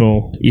Marvel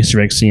little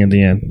Easter egg scene at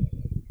the end?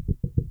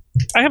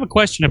 I have a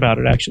question about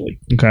it, actually.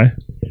 Okay.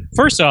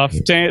 First off,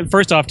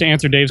 to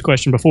answer Dave's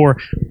question before,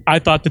 I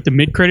thought that the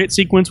mid-credit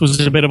sequence was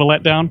a bit of a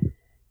letdown,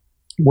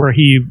 where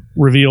he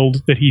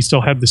revealed that he still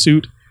had the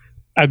suit.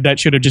 That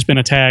should have just been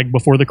a tag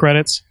before the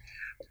credits.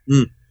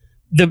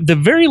 The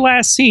very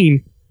last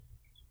scene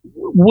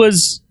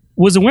was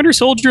the Winter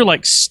Soldier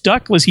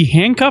stuck? Was he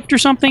handcuffed or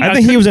something? I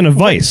think he was in a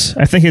vice.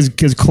 I think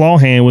his claw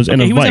hand was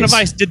in a vice. He was in a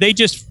vice. Did they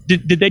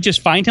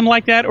just find him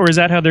like that, or is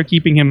that how they're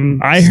keeping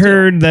him? I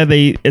heard that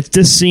it's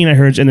this scene. I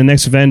heard in the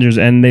next Avengers,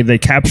 and they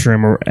capture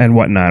him and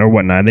whatnot.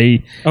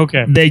 They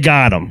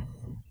got him,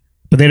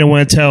 but they didn't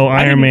want to tell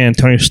Iron Man,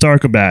 Tony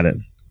Stark about it.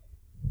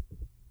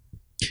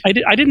 I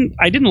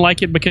didn't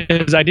like it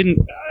because I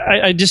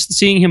just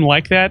seeing him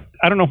like that.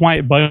 I don't know why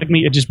it bugged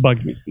me. It just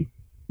bugged me.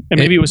 And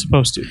maybe it was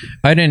supposed to.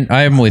 I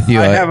am with you.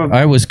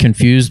 I was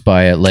confused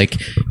by it. Like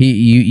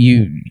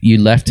you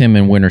left him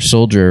in Winter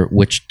Soldier,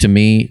 which to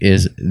me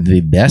is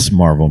the best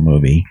Marvel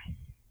movie,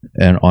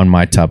 and on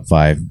my top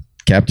 5,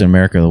 Captain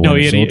America: The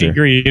Winter Soldier. I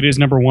agree. It is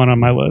number 1 on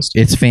my list.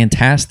 It's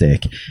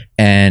fantastic,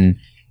 and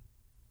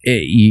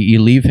you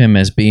leave him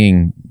as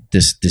being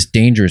this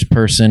dangerous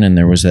person, and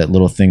there was that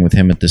little thing with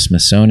him at the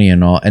Smithsonian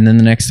and all, and then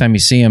the next time you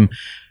see him,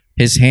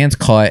 his hands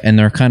caught, and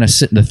they're kind of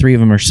sitting. The three of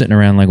them are sitting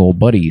around like old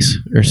buddies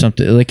or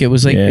something. It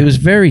was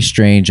very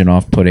strange and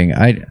off-putting.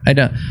 I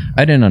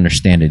didn't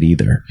understand it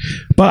either.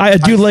 But I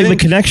do like the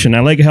connection. I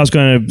like how it's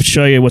going to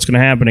show you what's going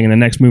to happen in the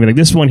next movie. Like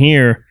this one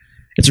here,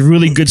 it's a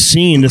really good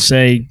scene to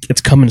say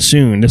it's coming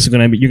soon. You're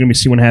going to be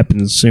seeing what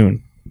happens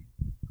soon.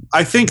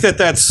 I think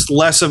that's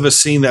less of a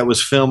scene that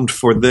was filmed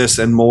for this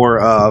and more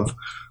of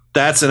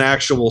that's an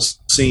actual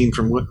scene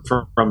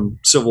from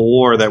Civil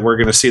War that we're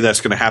going to see that's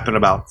going to happen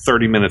about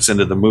 30 minutes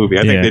into the movie.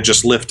 I think they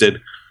just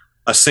lifted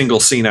a single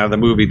scene out of the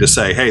movie to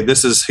say, hey,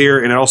 this is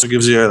here. And it also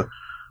gives you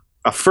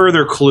a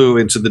further clue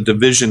into the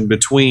division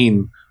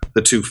between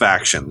the two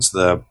factions,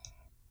 the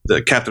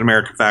Captain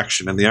America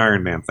faction and the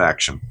Iron Man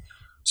faction.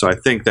 So I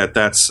think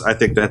that's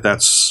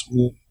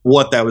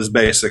what that was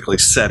basically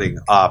setting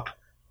up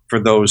for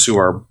those who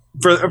are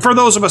for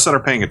those of us that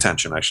are paying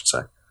attention, I should say.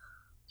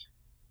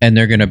 And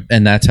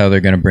that's how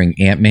they're gonna bring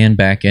Ant-Man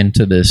back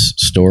into this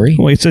story.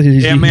 Well, he said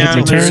he's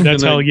return.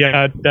 That's how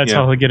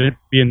he'll get it.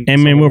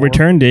 Ant-Man will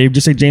return, Dave,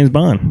 just like James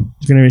Bond.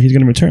 He's gonna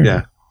return.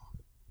 Yeah.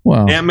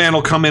 Wow. Ant-Man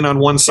will come in on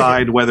one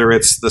side, whether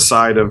it's the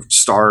side of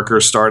Stark or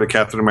side of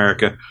Captain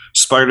America.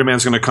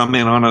 Spider-Man's going to come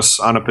in on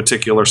a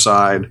particular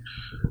side.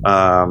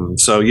 Thor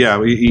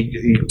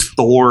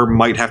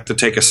might have to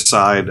take a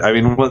side. I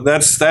mean,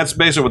 that's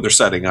basically what they're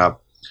setting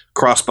up.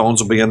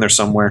 Crossbones will be in there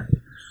somewhere.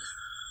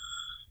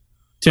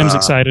 Tim's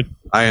excited.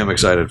 I am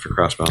excited for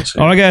Crossbones.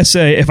 Yeah. Oh, I gotta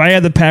say, if I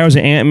had the powers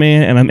of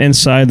Ant-Man and I'm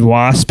inside the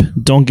Wasp,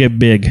 don't get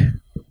big.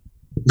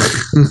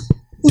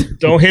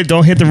 Don't hit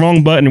the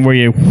wrong button where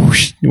you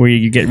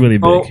get really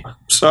big. Oh,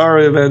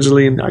 sorry,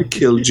 Evangeline, I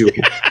killed you.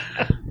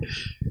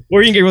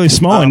 Or you can get really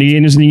small and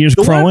you just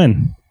crawl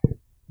in.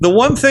 The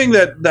one thing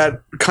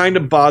that kind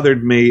of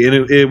bothered me,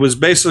 and it was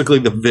basically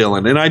the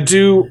villain, and I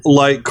do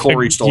like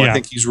Corey Stoll. I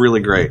think he's really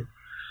great.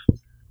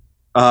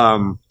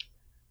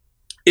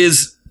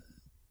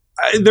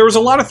 There was a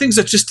lot of things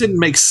that just didn't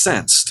make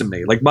sense to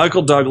me. Like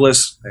Michael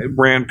Douglas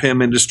ran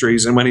Pym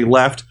Industries, and when he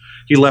left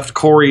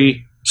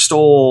Corey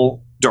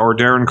Stoll or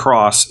Darren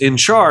Cross in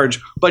charge,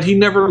 but he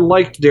never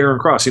liked Darren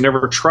Cross. He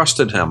never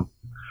trusted him.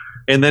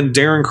 And then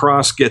Darren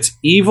Cross gets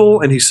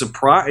evil, and he's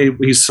surprised,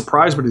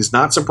 but he's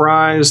not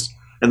surprised.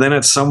 And then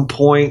at some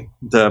point,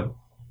 the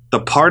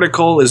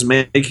particle is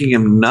making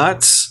him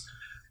nuts,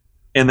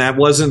 and that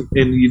wasn't.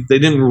 And they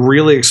didn't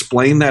really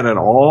explain that at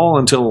all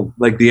until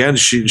like the end.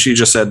 She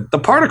just said the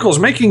particle's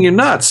making you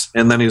nuts,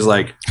 and then he's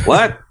like,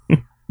 "What?"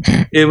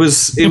 It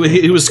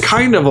was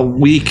kind of a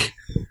weak.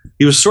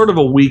 He was sort of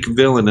a weak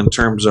villain in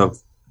terms of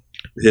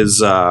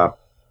his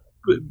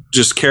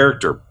just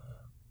character.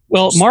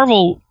 Well,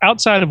 Marvel,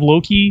 outside of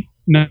Loki,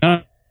 none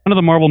of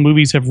the Marvel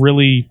movies have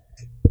really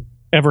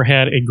ever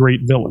had a great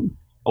villain.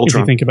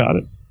 Ultron. If you think about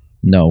it.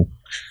 No.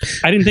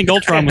 I didn't think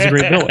Ultron was a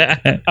great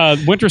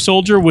villain. Winter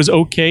Soldier was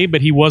okay,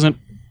 but he wasn't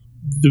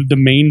the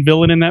main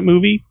villain in that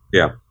movie.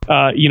 Yeah.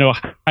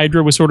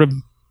 Hydra was sort of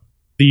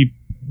the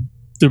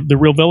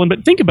real villain.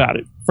 But think about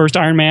it. First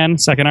Iron Man,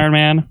 second Iron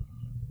Man.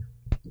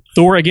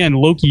 Thor, again,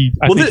 Loki,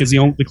 I think is the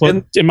only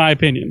close, in my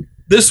opinion.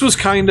 This was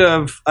kind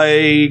of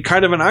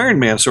an Iron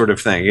Man sort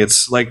of thing.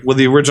 It's like with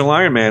the original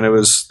Iron Man, it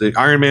was the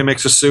Iron Man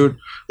makes a suit.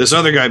 This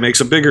other guy makes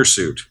a bigger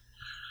suit.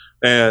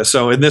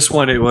 So in this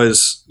one, it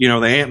was, the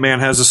Ant-Man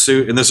has a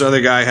suit, and this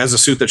other guy has a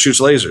suit that shoots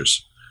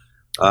lasers.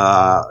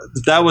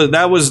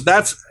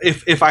 That's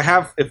if I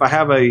have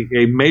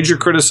a major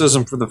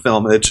criticism for the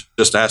film, it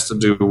just has to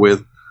do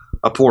with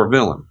a poor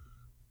villain.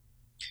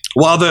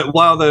 While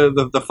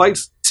the fight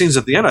scenes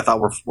at the end I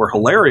thought were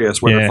hilarious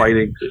when they're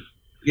fighting.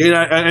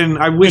 Yeah, and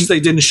I wish they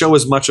didn't show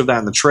as much of that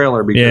in the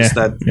trailer, because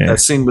that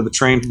scene with the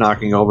train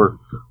knocking over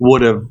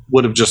would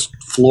have just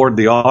floored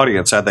the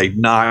audience had they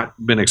not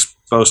been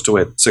exposed to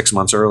it 6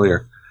 months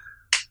earlier.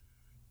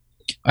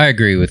 I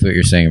agree with what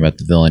you're saying about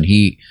the villain.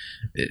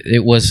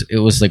 It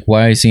was like,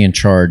 why is he in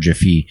charge if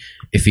he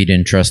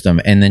didn't trust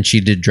him? And then she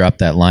did drop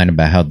that line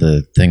about how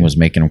the thing was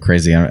making him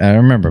crazy. I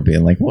remember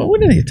being like,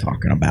 what are they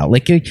talking about?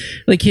 Like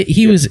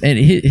he was, and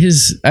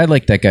his I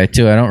like that guy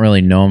too. I don't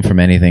really know him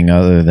from anything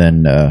other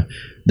than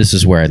This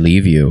Is Where I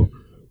Leave You,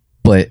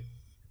 but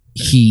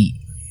he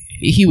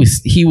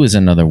was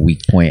another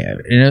weak point.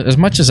 And as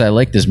much as I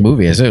like this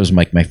movie, as it was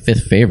like my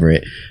fifth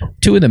favorite,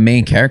 two of the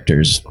main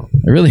characters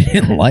I really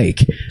didn't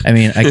like. I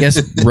mean, I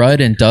guess Rudd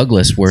and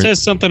Douglas were. That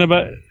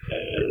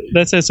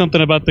says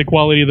something about the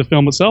quality of the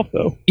film itself,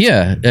 though.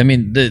 Yeah, I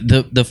mean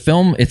the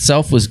film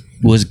itself was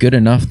good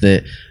enough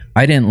that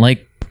I didn't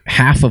like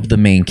half of the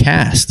main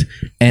cast,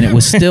 and it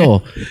was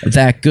still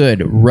that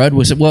good. Rudd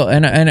was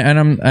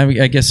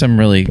I guess I'm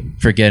really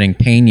forgetting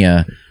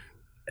Pena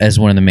as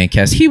one of the main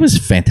cast. He was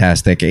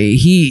fantastic.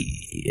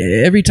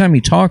 Every time he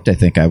talked, I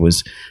think I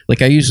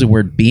use the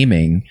word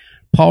beaming.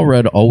 Paul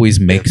Rudd always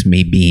makes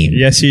me beam.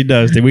 Yes, he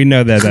does. We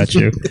know that about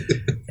you.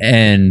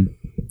 and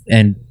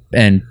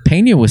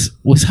Pena was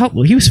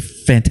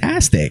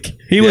fantastic.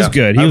 He was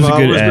good. He was a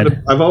good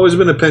ad. I've always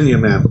been a Pena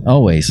man.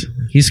 Always.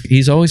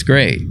 He's always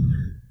great.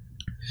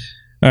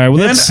 All right,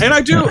 well,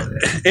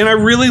 and I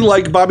really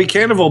like Bobby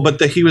Cannavale,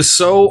 but he was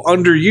so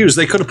underused.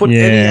 They could have put any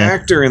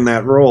actor in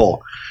that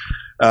role.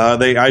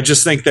 I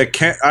just think that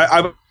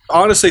I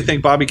honestly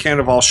think Bobby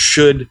Cannavale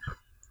should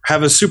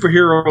have a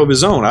superhero of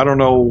his own. I don't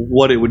know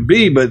what it would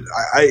be, but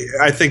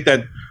I think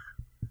that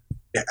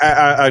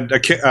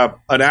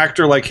an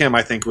actor like him,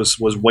 I think, was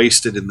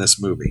wasted in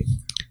this movie.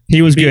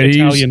 He was good.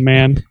 Italian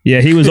man.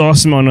 Yeah, he was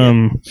awesome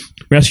on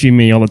Rescue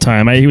Me all the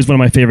time. He was one of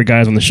my favorite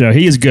guys on the show.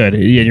 He is good.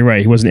 Yeah, you're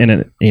right. He wasn't in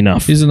it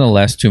enough. He's in the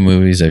last two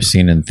movies I've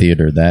seen in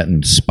theater, that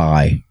and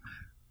Spy.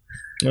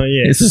 Oh,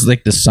 yeah. This is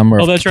like the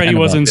summer of that's right. He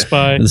was in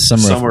Spy. The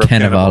summer of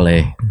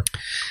Cannavale.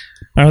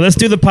 All right, let's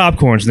do the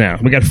popcorns now.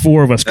 We got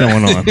 4 of us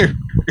going on. Yeah.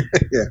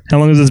 How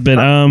long has this been?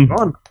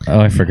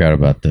 I forgot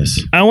about this.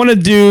 I want to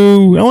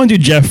do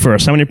Jeff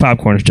first. How many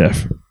popcorns,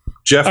 Jeff?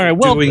 Jeff, all right,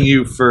 doing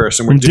you first.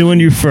 And we're doing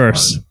you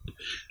first.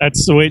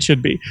 That's the way it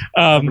should be.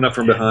 Coming up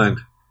from behind.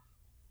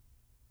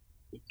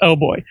 Oh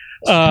boy.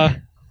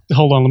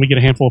 Hold on, let me get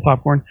a handful of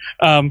popcorn.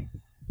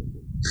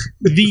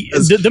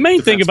 The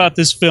main thing about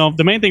this film,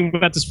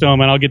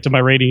 and I'll get to my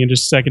rating in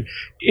just a second,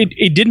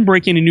 it didn't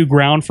break any new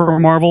ground for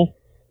Marvel.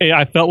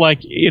 I felt like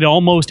it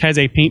almost has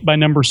a paint by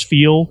numbers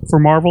feel for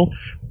Marvel,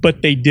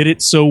 but they did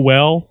it so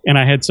well, and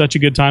I had such a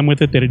good time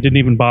with it that it didn't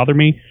even bother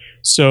me.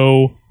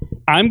 So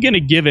I'm going to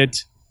give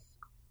it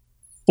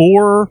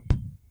 4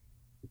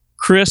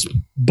 crisp,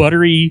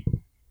 buttery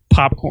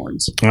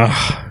popcorns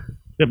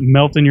that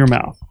melt in your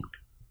mouth.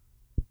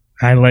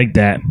 I like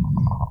that.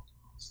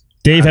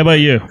 Dave, how about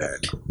you?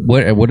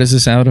 What is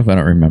this out of? I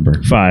don't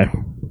remember. 5.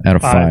 Out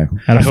of 5.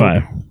 Out of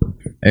 5.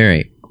 All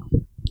right.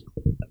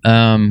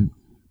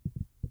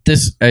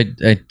 This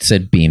I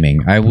said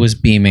beaming. I was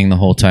beaming the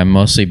whole time,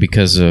 mostly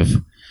because of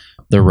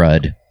the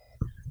Rudd.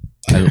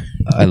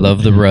 I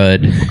love the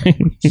Rudd.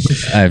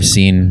 I've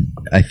seen,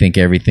 I think,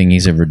 everything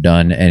he's ever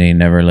done, and he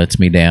never lets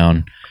me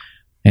down,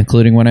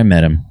 including when I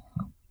met him.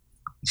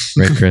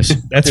 Right, Chris?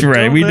 That's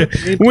right.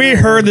 We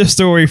heard this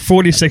story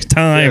 46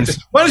 times.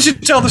 Why don't you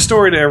tell the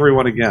story to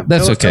everyone again?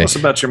 That's okay. Tell us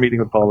about your meeting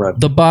with Paul Rudd.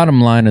 The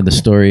bottom line of the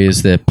story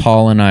is that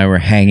Paul and I were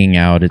hanging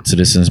out at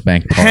Citizens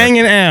Bank Park.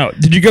 Hanging out.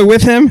 Did you go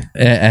with him?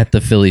 At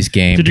the Phillies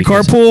game. Did you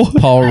carpool?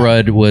 Paul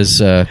Rudd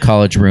was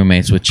college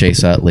roommates with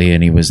Chase Utley,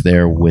 and he was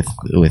there with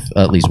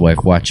Utley's wife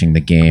watching the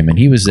game, and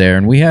he was there,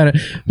 and we had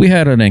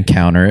an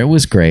encounter. It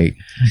was great,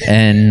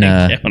 and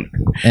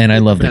I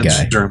love the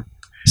guy.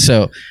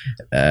 So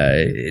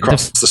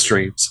across the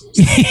streams.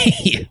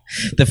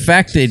 The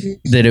fact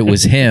that it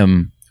was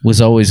him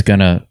was always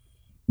gonna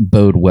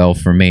bode well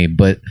for me,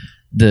 but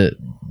the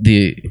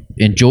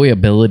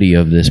enjoyability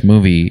of this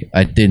movie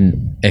I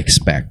didn't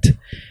expect.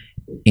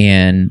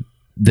 And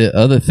the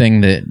other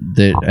thing that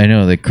I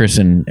know that Chris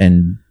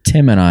and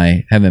Tim and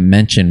I haven't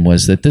mentioned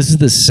was that this is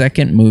the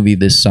second movie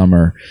this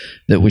summer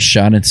that was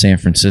shot in San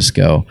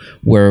Francisco,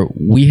 where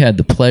we had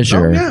the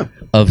pleasure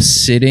of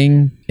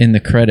sitting in the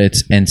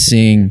credits and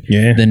seeing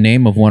the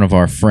name of one of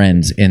our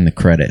friends in the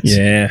credits.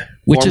 Yeah.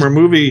 Former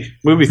movie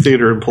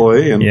theater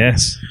employee. And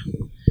yes.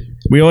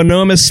 We all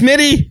know him as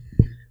Smitty.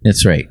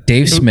 That's right.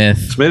 Dave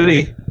Smith.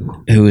 Smitty.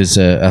 Who is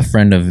a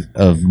friend of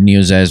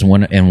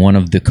NEOZAZ and one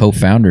of the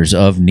co-founders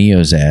of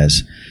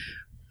NEOZAZ,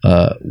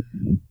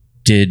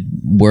 did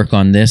work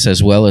on this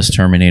as well as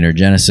Terminator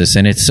Genesis.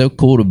 And it's so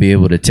cool to be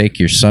able to take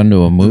your son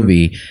to a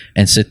movie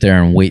and sit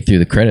there and wait through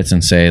the credits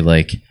and say,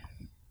 like,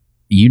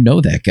 you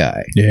know that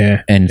guy.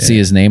 Yeah. And see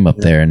his name up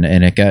there. And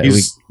it got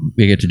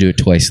we get to do it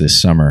twice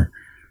this summer.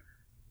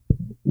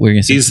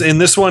 He's in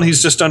this one.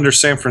 He's just under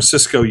San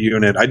Francisco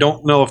unit. I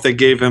don't know if they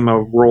gave him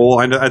a role.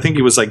 I think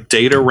he was like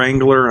data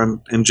wrangler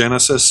in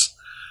Genesis.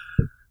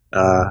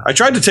 I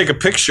tried to take a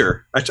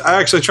picture. I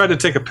actually tried to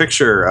take a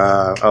picture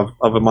of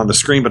him on the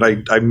screen, but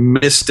I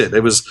missed it.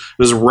 It was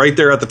right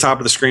there at the top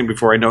of the screen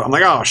before I know. I'm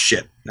like, oh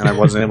shit, and I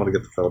wasn't able to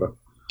get the photo.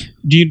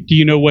 Do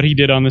you know what he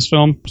did on this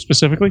film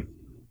specifically?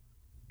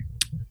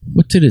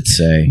 What did it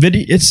say?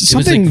 It's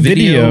something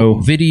video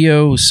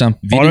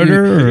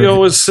auditor,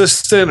 video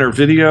assistant, or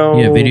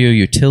video video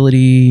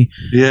utility.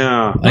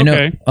 Yeah, I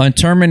know on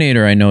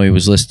Terminator. I know he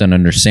was listed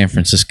under San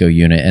Francisco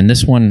unit, and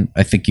this one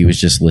I think he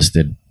was just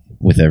listed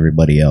with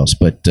everybody else.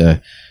 But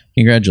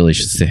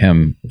congratulations to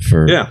him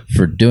for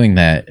doing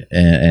that,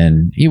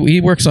 and he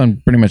works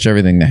on pretty much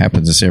everything that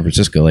happens in San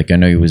Francisco. Like I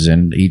know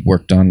he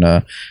worked on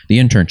the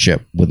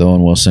Internship with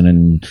Owen Wilson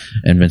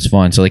and Vince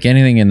Vaughn. So like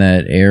anything in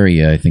that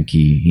area, I think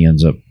he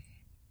ends up.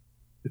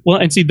 Well,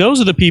 and see,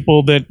 those are the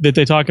people that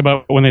they talk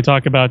about when they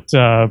talk about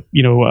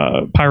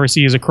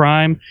piracy as a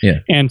crime.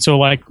 Yeah, and so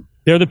like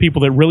they're the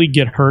people that really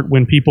get hurt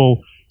when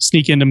people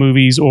sneak into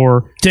movies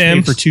or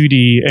pay for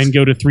 2D and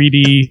go to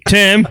 3D.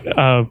 Tim,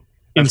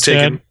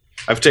 instead.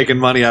 I've taken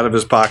money out of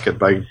his pocket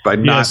by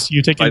not. Yes,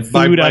 you're taking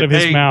food out of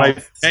his mouth.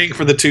 By paying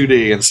for the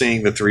 2D and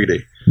seeing the 3D.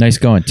 Nice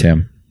going,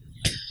 Tim.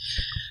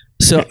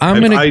 So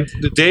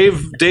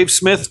Dave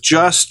Smith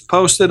just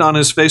posted on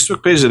his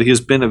Facebook page that he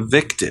has been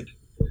evicted.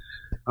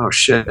 Oh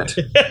shit!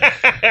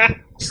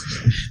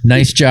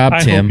 Nice job,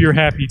 Tim. I hope you're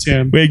happy,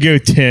 Tim. Way to go,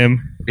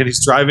 Tim. And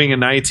he's driving a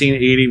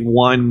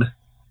 1981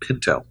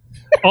 Pinto.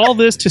 All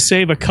this to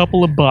save a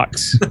couple of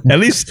bucks. At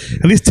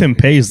least Tim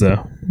pays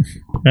though.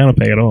 I don't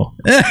pay at all.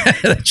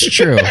 That's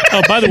true.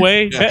 Oh, by the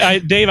way,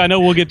 Dave, I know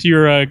we'll get to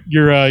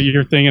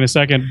your thing in a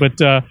second, but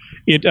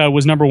it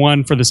was number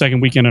one for the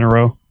second weekend in a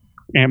row.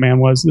 Ant-Man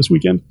was this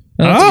weekend.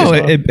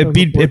 It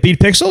beat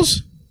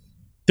Pixels?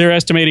 They're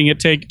estimating it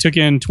took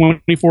in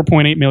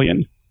 $24.8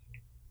 million.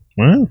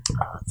 Wow.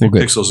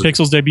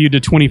 Pixels debuted to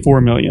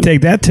 $24 million.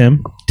 Take that,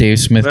 Tim. Dave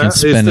Smith can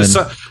spend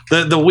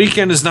the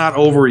weekend is not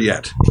over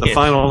yet. The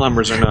final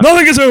numbers are not.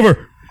 Nothing is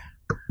over.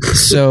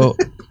 So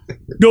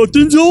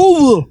nothing's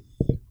over.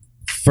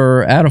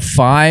 For out of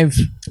 5,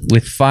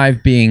 with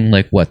 5 being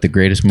like what the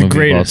greatest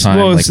movie of all time.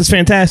 Well, it's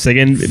fantastic,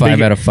 and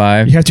 5 out of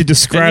 5. You have to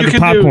describe the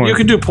popcorn. You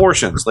can do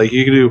portions, like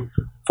you can do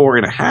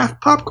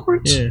 4.5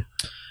 popcorns.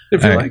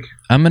 If you like.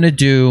 I'm gonna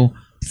do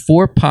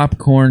 4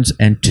 popcorns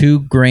and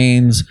 2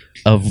 grains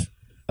of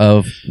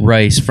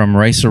rice from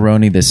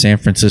Rice-A-Roni, the San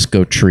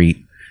Francisco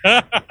treat.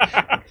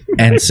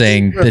 And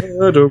saying that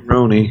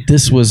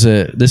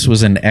this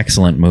was an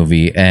excellent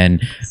movie,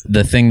 and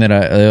the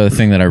other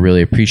thing that I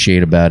really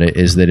appreciate about it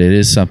is that it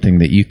is something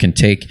that you can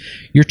take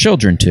your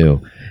children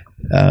to,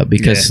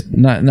 because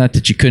not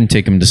that you couldn't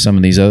take them to some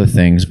of these other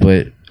things,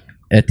 but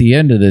at the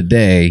end of the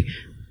day,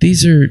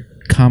 these are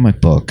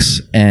comic books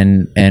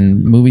and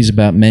movies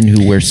about men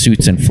who wear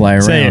suits and fly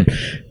around.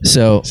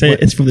 So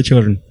it's for the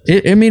children.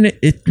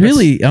 It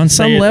really, on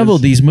some level,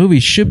 these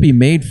movies should be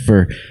made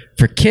for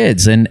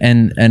kids, and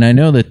I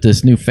know that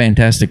this new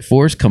Fantastic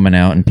Four is coming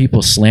out, and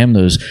people slam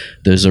those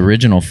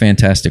original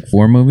Fantastic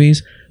Four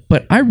movies.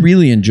 But I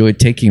really enjoyed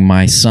taking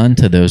my son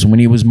to those when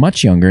he was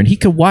much younger, and he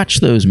could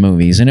watch those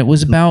movies, and it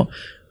was about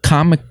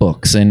comic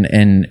books and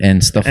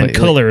stuff and like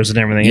colors and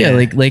everything. Yeah,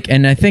 like,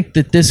 and I think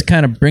that this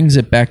kind of brings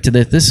it back to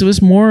that. This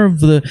was more of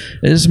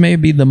this may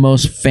be the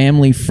most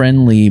family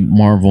friendly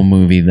Marvel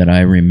movie that I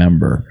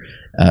remember.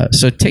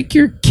 So take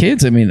your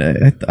kids. I mean,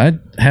 I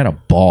had a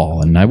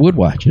ball, and I would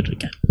watch it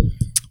again.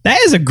 That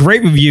is a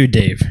great review,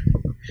 Dave.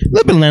 A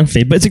little bit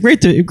lengthy, but it's a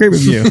great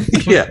review.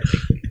 Yeah.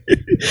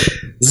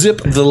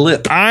 Zip the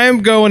lip.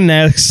 I'm going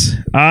next.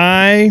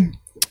 I'm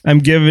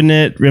giving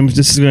it.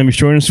 This is going to be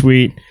short and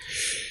sweet.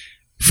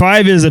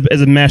 5 is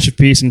a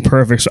masterpiece and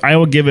perfect. So I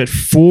will give it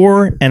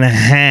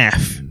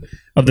 4.5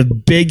 of the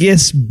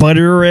biggest,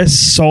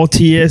 butteriest,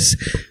 saltiest,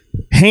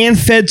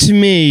 hand-fed to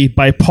me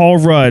by Paul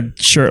Rudd,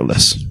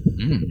 shirtless.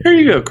 Here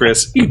you go,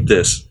 Chris. Eat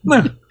this.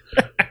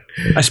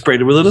 I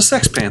sprayed it with a little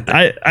Sex Panther.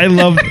 I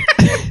love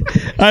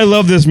I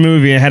love this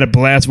movie. I had a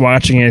blast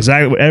watching it.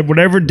 Exactly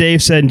whatever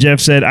Dave said and Jeff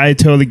said, I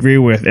totally agree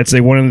with. It's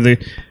like one of the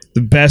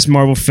best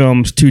Marvel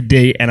films to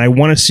date, and I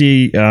want to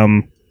see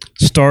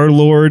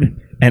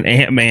Star-Lord and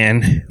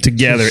Ant-Man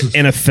together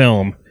in a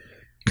film,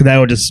 because that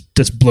would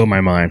just blow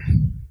my mind.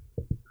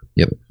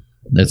 Yep.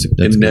 That's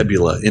and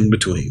Nebula in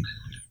between.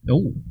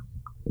 Oh.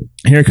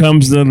 Here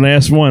comes the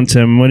last one,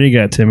 Tim. What do you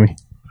got, Timmy?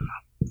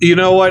 You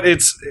know what?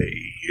 Here's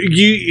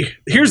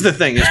the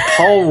thing: is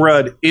Paul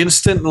Rudd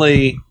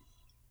instantly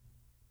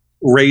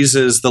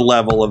raises the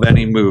level of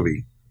any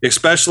movie,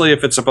 especially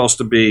if it's supposed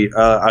to be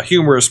a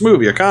humorous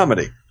movie, a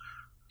comedy.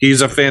 He's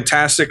a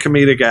fantastic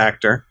comedic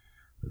actor,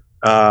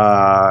 his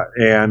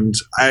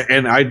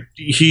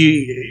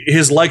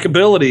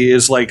likability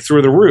is like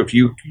through the roof.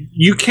 You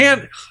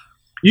can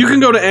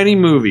go to any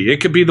movie.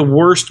 It could be the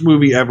worst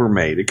movie ever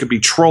made. It could be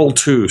Troll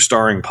 2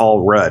 starring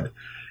Paul Rudd,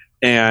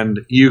 and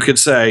you could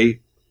say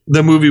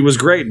the movie was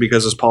great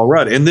because it's Paul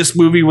Rudd. And this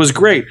movie was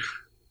great,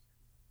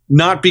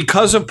 not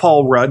because of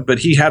Paul Rudd, but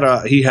he had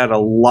a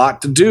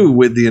lot to do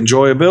with the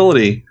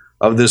enjoyability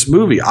of this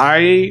movie.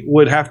 I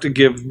would have to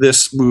give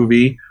this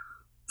movie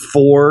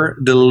 4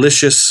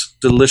 delicious,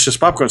 delicious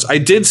popcorns. I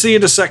did see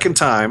it a second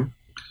time.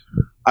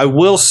 I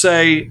will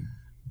say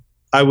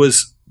I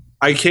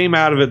came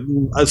out of it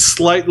a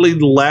slightly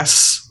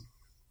less.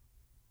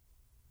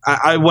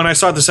 When I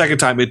saw it the second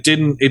time, it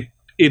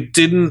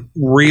didn't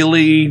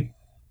really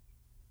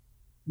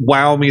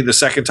wow me the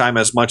second time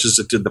as much as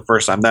it did the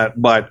first time.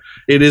 But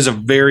it is a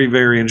very,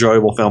 very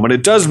enjoyable film, and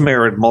it does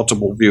merit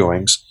multiple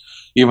viewings.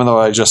 Even though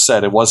I just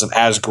said it wasn't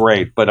as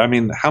great, but I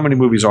mean, how many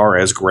movies are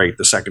as great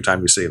the second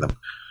time you see them?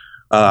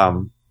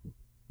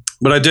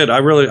 But I did. I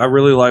really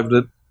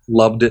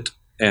loved it,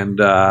 and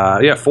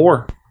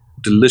 4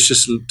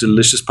 delicious,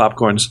 delicious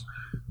popcorns,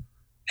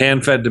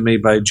 hand fed to me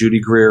by Judy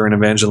Greer and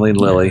Evangeline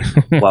Lilly,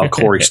 while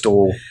Corey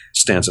Stoll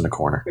stands in the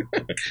corner.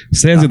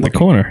 Stands in the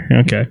corner.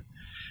 Okay.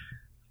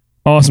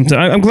 Awesome.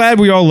 I'm glad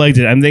we all liked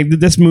it. I think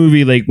this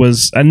movie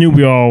I knew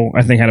we all,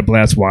 I think, had a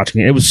blast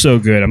watching it. It was so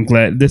good. I'm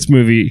glad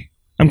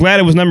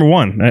it was number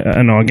 1.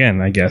 I know, again,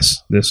 I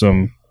guess, this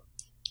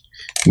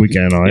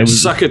weekend. It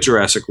was, suck at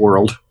Jurassic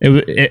World.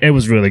 It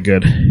was really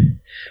good.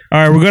 All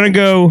right, we're going to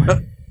go...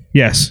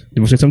 Yes.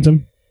 Did you say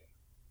something?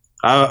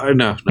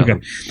 No.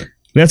 Okay.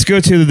 Let's go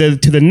to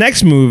the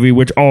next movie,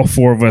 which all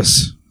 4 of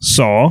us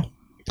saw.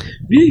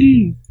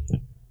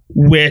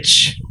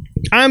 Which...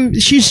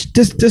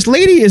 this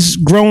lady is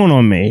growing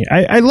on me.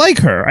 I like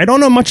her. I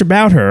don't know much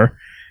about her.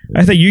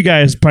 I think you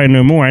guys probably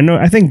know more.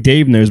 I think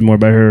Dave knows more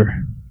about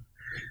her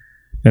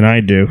than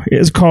I do.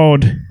 It's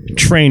called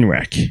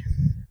Trainwreck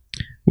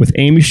with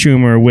Amy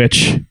Schumer,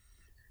 which,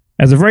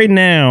 as of right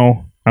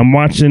now, I'm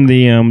watching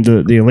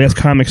the last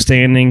comic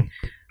standing.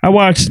 I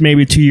watched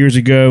maybe 2 years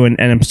ago, and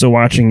I'm still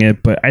watching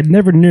it, but I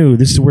never knew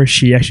this is where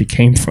she actually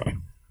came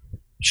from.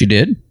 She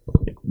did?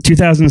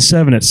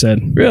 2007, it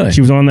said. Really?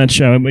 She was on that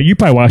show. But you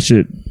probably watched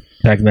it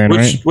back then,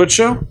 right? What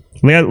show?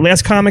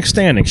 Last Comic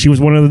Standing. She was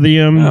one of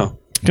the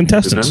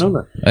contestants. Did I know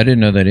that? I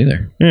didn't know that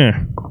either.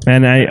 Yeah,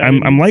 and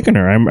I'm liking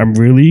her. I'm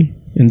really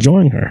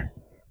enjoying her.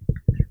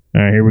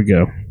 All right, here we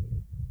go.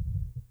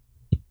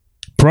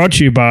 Brought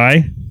to you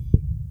by...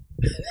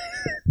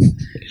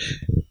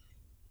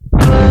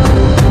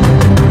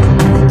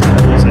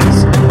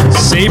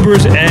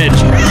 Saber's Edge.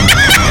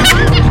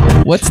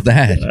 What's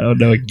that? Oh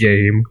no, a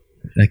game.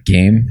 A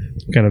game?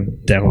 Kind of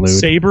download.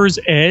 Saber's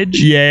Edge?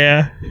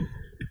 Yeah.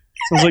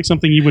 Sounds like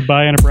something you would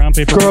buy on a brown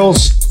paper.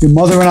 Girls, your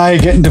mother and I are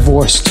getting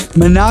divorced.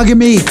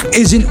 Monogamy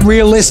isn't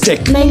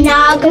realistic.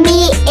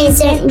 Monogamy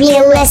isn't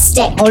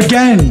realistic.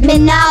 Again.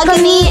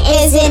 Monogamy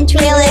isn't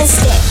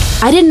realistic.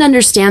 I didn't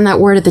understand that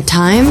word at the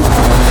time,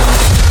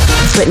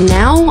 but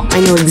now I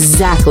know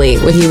exactly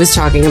what he was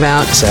talking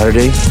about.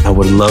 Saturday, I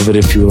would love it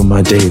if you were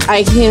my date.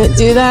 I can't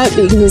do that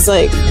because,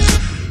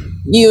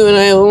 you and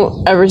I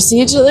won't ever see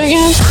each other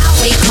again. I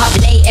wake up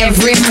late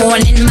every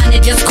morning, money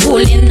just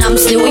cooling, I'm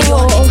still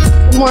yawning.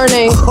 Good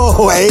morning.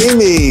 Oh,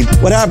 Amy.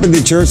 What happened?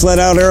 Did church let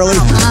out early?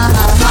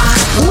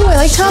 Ooh, I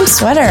like Tom's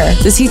sweater.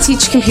 Does he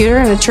teach computer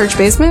in a church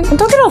basement? And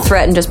don't get all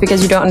threatened just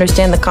because you don't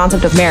understand the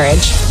concept of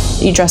marriage.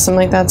 You dress him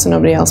like that so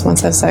nobody else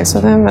wants to have sex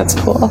with him? That's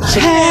cool.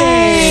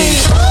 Hey!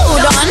 Hold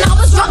on, I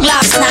was drunk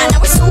last night. I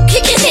was so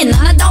kicking in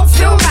and I don't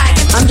feel right.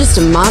 I'm just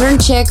a modern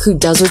chick who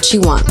does what she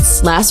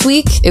wants. Last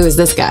week, it was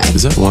this guy.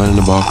 Is that wine in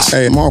the box?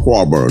 Hey, Mark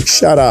Wahlberg,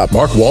 shut up.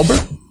 Mark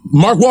Wahlberg?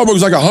 Mark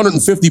Wahlberg's like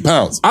 150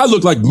 pounds. I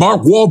look like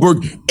Mark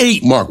Wahlberg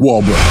ate Mark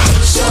Wahlberg.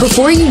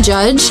 Before you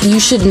judge, you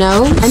should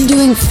know I'm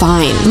doing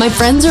fine. My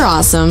friends are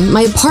awesome,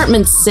 my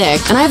apartment's sick,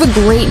 and I have a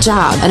great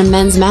job at a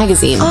men's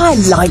magazine. I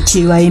like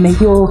you, Amy.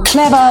 You're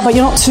clever, but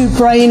you're not too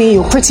brainy.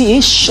 You're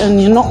pretty-ish, and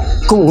you're not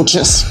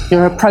gorgeous.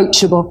 You're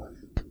approachable.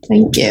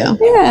 Thank you.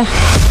 Yeah.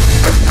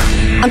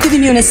 I'm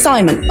giving you an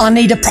assignment. I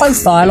need a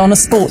profile on a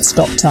sports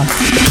doctor.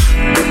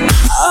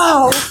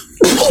 Oh.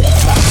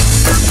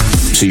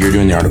 So you're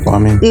doing the article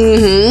on me?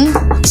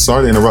 Mm-hmm.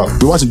 Sorry to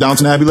interrupt. We're watching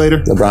Downton Abbey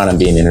later? LeBron, I'm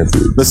being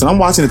interviewed. Listen, I'm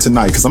watching it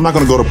tonight because I'm not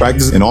going to go to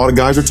practice and all the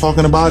guys are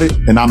talking about it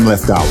and I'm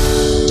left out.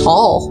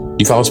 Tall.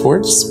 You follow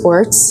sports?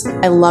 Sports.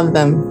 I love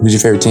them. Who's your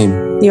favorite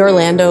team? The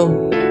Orlando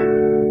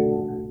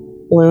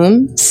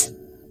Bloom.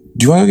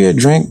 Do you want to get a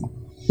drink?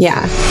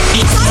 Yeah.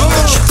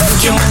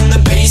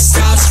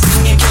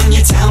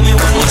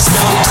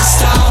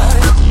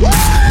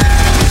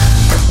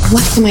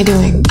 What am I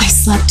doing? I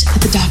slept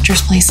at the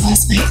doctor's place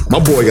last night. My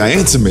boy got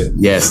intimate.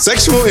 Yes.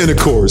 Sexual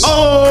intercourse.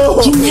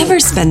 Oh! You never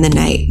spend the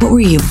night. What were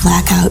you,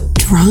 blackout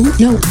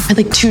drunk? No, I had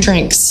like 2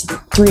 drinks.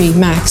 3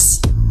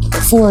 max.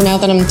 4 now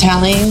that I'm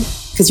tallying.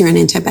 Because you're on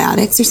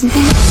antibiotics or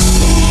something?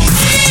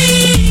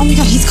 Oh my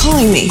god, he's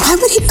calling me. Why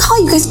would he call?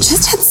 You guys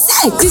just had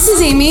sex. This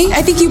is Amy.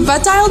 I think you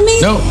butt dialed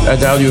me. No, I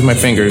dialed you with my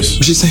fingers.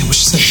 What's she saying? What's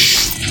she saying?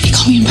 He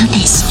called me on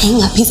purpose.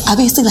 Hang up. He's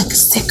obviously like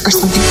sick or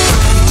something.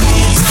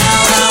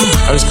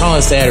 I was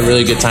calling to say I had a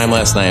really good time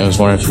last night. I was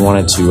wondering if you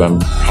wanted to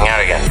hang out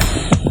again.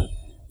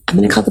 I'm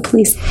gonna call the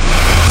police.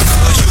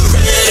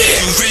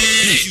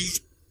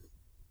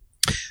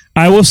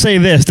 I will say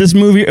this. This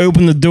movie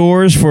opened the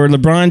doors for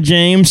LeBron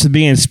James to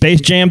be in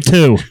Space Jam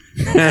 2.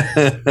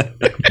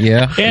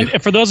 Yeah.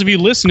 And for those of you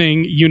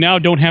listening, you now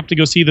don't have to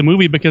go see the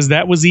movie because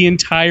that was the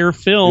entire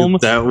film.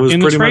 That was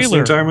in pretty the much the trailer.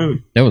 entire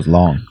movie. That was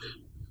long.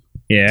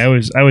 Yeah, I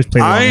was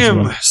playing. I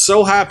am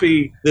so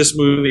happy this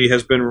movie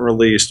has been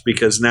released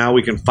because now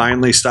we can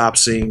finally stop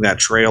seeing that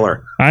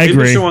trailer. I They've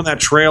agree. been showing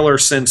that trailer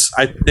since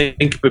I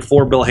think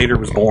before Bill Hader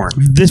was born.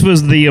 This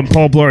was the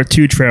Paul Blart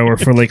 2 trailer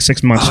for like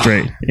 6 months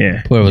straight.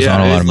 Yeah. Well, it was on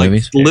a lot of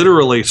movies.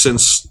 Literally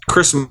since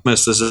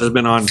Christmas, this has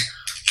been on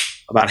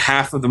about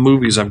half of the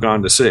movies I've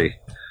gone to see.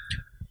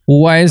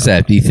 Well, why is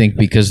that? Do you think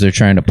because they're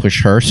trying to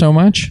push her so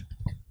much?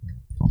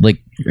 Like,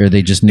 or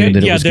they just knew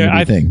that it was going to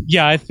be a thing?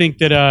 Yeah, I think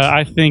that.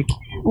 I think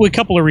a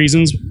couple of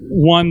reasons.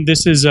 One,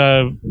 this is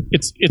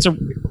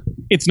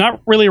it's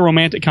not really a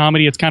romantic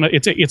comedy.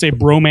 It's a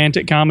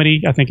bromantic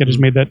comedy. I think I just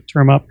made that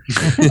term up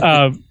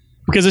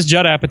because it's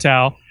Judd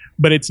Apatow,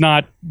 but it's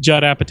not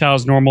Judd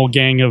Apatow's normal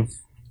gang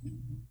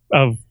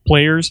of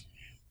players.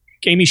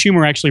 Amy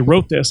Schumer actually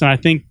wrote this, and I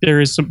think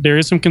there is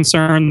some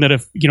concern that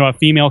if a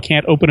female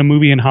can't open a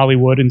movie in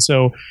Hollywood, and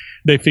so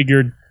they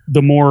figured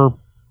the more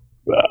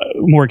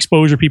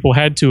exposure people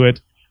had to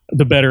it,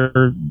 the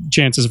better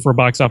chances for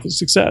box office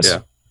success.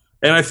 Yeah.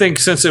 And I think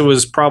since it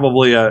was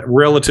probably a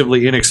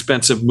relatively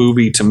inexpensive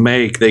movie to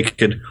make, they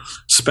could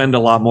spend a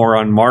lot more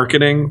on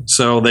marketing.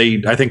 So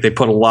I think they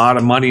put a lot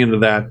of money into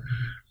that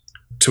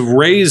to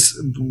raise,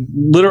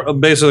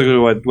 basically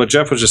what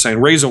Jeff was just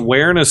saying, raise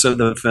awareness of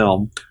the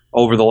film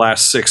over the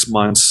last 6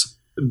 months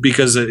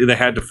because they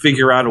had to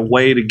figure out a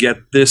way to get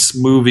this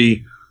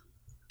movie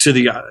to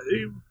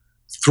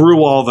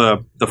through all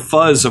the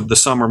fuzz of the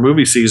summer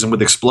movie season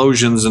with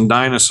explosions and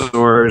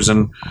dinosaurs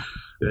and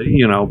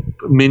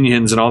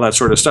minions and all that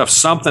sort of stuff.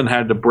 Something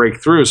had to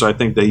break through, so I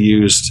think they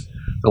used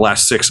the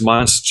last 6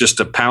 months just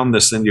to pound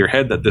this into your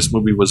head that this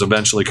movie was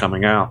eventually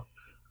coming out.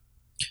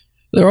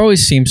 There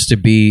always seems to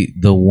be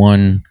the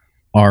one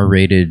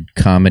R-rated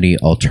comedy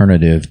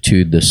alternative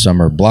to the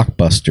summer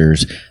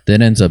blockbusters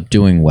that ends up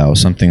doing well,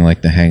 something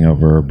like The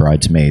Hangover or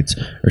Bridesmaids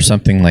or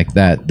something like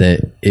that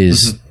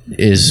is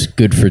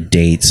good for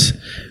dates,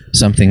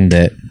 something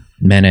that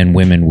men and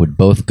women would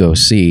both go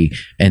see.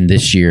 And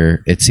this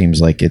year it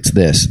seems like it's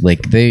this.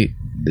 Like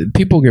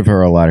people give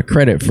her a lot of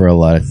credit for a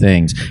lot of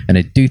things, and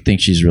I do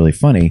think she's really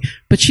funny,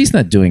 but she's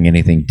not doing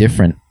anything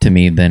different to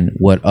me than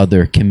what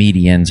other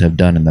comedians have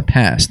done in the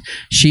past.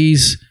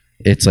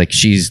 It's like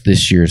she's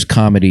this year's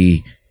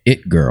comedy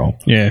it girl.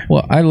 Yeah.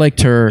 Well, I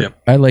liked her.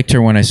 Yep. I liked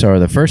her when I saw her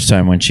the first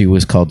time when she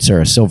was called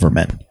Sarah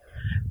Silverman.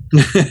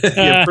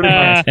 Yeah, pretty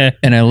much.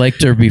 And I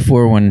liked her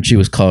before when she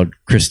was called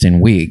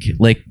Kristen Wiig.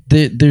 Like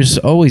there's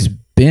always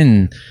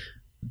been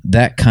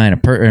that kind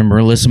of person.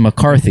 Melissa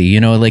McCarthy,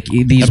 like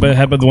these.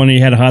 How about the one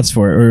you had hots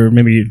for, or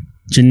maybe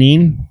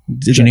Janine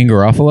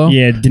Garofalo?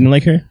 Yeah, didn't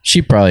like her.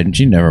 She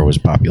never was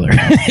popular.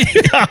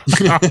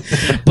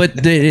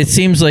 But it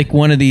seems like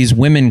one of these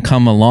women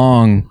come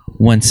along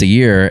once a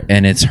year,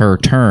 and it's her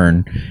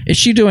turn. Is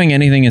she doing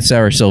anything that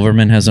Sarah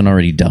Silverman hasn't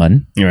already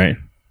done? Right.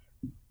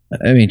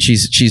 I mean,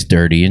 she's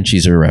dirty and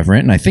she's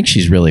irreverent, and I think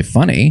she's really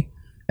funny,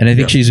 and I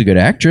think she's a good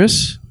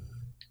actress,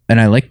 and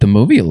I like the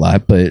movie a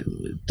lot. But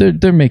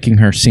they're making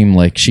her seem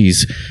like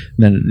she's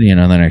the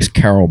next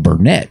Carol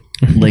Burnett.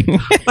 Like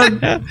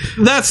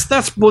that's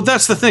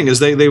the thing is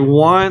they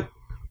want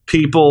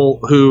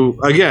people who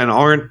again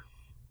aren't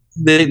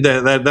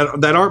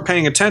that aren't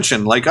paying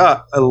attention. Like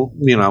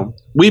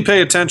we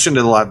pay attention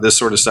to a lot of this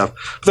sort of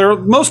stuff.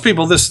 But most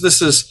people this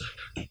is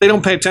they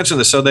don't pay attention to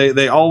this, so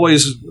they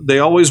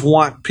always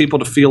want people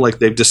to feel like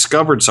they've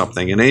discovered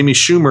something. And Amy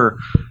Schumer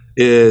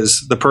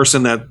is the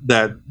person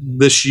that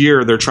this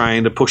year they're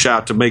trying to push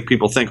out to make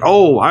people think,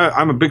 oh,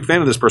 I'm a big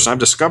fan of this person. I've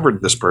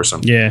discovered this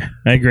person. Yeah,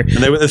 I agree.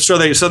 And so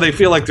they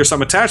feel like there's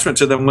some attachment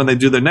to them when they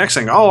do the next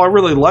thing. Oh, I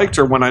really liked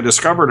her when I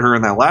discovered her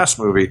in that last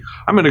movie.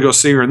 I'm going to go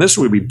see her in this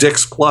movie,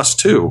 Dix Plus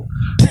 2.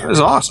 That was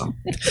awesome.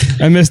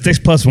 I missed Dix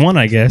Plus 1,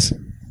 I guess.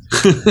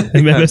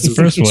 I missed the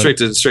first one.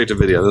 Straight to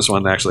video. This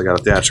one actually got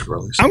a theatrical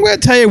release. I'm going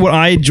to tell you what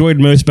I enjoyed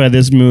most about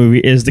this movie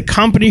is the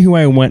company who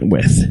I went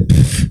with.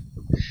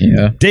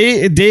 Yeah,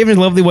 Dave and his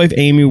lovely wife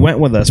Amy went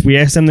with us. We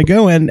asked them to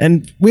go,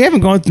 and we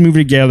haven't gone to the movie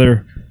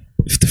together.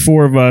 The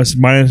four of us,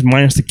 minus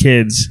the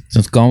kids,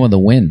 since Gone with the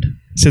Wind.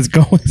 Since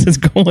Gone with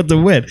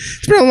the Wind.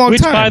 It's been a long time.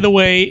 Which, by the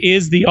way,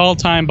 is the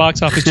all-time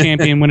box office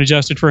champion when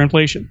adjusted for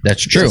inflation.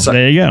 That's true. So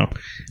there you go.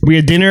 We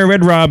had dinner at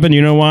Red Robin.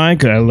 You know why?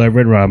 Because I love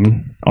Red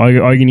Robin. All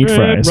you can eat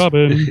fries.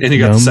 Robin. And you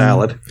got the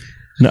salad.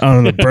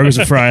 No, the burgers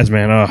and fries,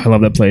 man. Oh, I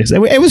love that place.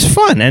 It was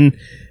fun, and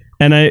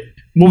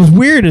what was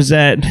weird is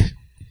that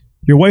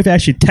your wife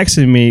actually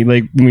texted me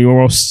like when we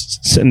were all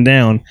sitting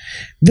down.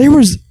 There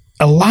was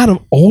a lot of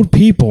old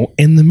people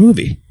in the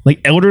movie, like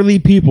elderly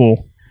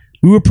people.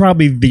 We were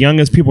probably the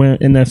youngest people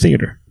in that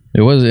theater.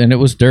 It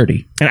was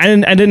dirty,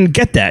 and I didn't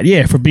get that.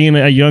 Yeah, for being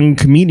a young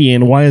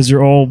comedian, why is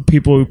there all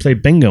people who play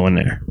bingo in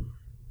there?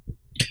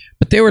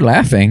 But they were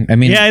laughing. I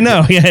mean, yeah, I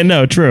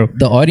know. True.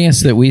 The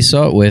audience that we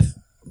saw it with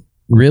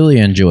really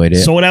enjoyed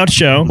it. Sold out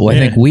show. Well, I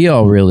think we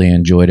all really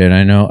enjoyed it.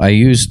 I know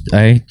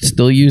I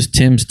still use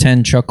Tim's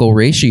 10 chuckle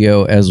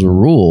ratio as a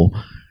rule,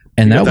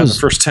 and that was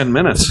the first 10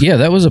 minutes. Yeah,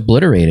 that was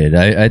obliterated.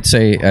 I'd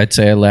say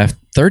I laughed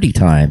 30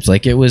 times.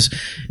 Like it was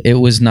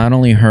not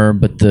only her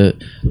but the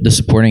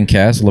supporting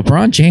cast.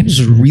 LeBron James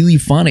was really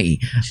funny.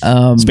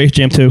 Space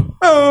Jam 2.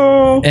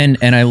 Oh.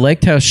 And I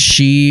liked how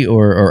she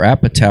or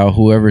Apatow,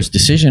 whoever's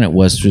decision it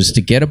was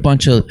to get a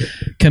bunch of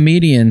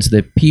comedians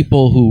that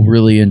people who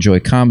really enjoy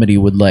comedy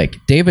would like.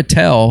 Dave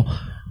Attell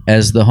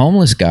as the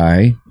homeless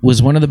guy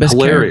was one of the best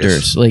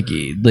characters, like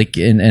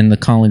and the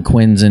Colin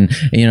Quinns, and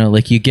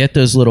like you get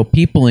those little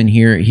people in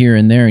here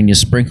and there, and you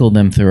sprinkle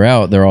them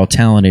throughout. They're all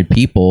talented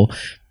people.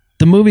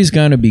 The movie's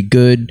going to be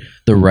good.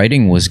 The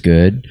writing was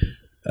good.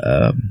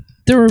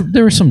 There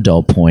were some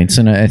dull points,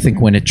 and I think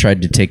when it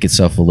tried to take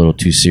itself a little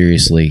too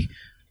seriously,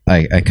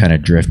 I kind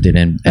of drifted.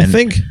 And I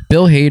think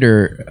Bill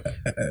Hader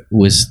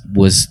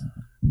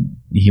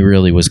he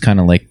really was kind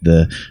of like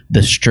the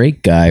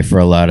straight guy for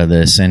a lot of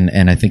this,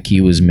 and I think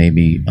he was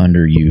maybe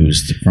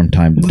underused from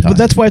time to time. But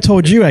that's why I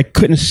told you I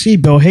couldn't see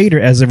Bill Hader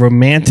as a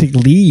romantic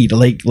lead,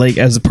 like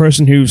as a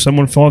person who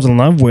someone falls in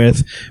love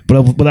with,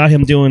 but without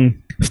him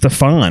doing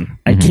Stefan.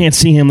 I can't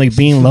see him like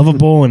being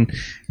lovable and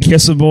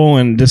kissable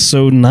and just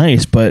so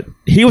nice. But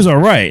he was all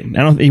right.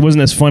 He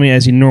wasn't as funny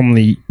as he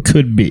normally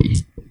could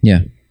be.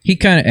 Yeah, he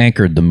kind of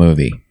anchored the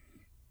movie.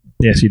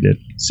 Yes, he did.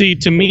 See,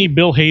 to me,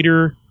 Bill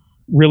Hader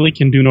really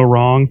can do no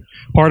wrong.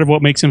 Part of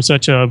what makes him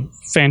such a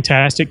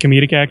fantastic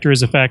comedic actor is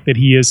the fact that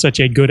he is such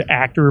a good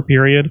actor,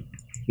 period.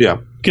 Yeah.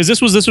 Because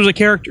this was a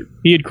character.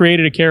 He had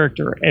created a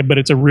character, but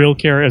it's a real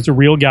character. It's a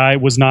real guy.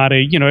 It was not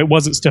it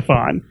wasn't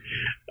Stefan.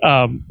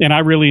 And I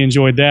really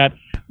enjoyed that.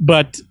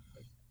 But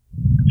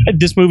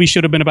this movie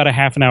should have been about a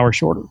half an hour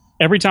shorter.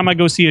 Every time I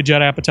go see a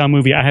Judd Apatow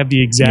movie, I have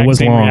the exact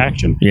same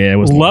reaction. Yeah, it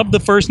was Loved the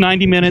first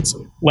 90 minutes.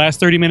 Last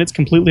 30 minutes,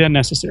 completely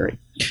unnecessary.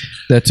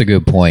 That's a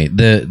good point.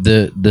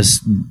 This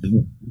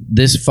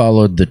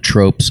followed the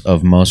tropes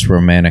of most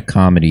romantic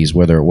comedies,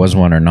 whether it was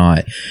one or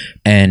not.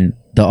 And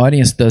the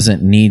audience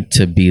doesn't need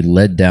to be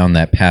led down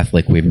that path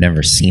like we've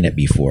never seen it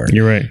before.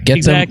 You're right.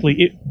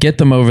 Get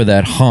them over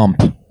that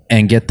hump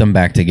and get them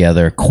back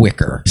together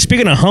quicker.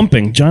 Speaking of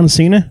humping, John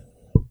Cena.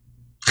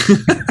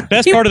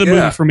 Best part of the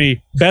movie for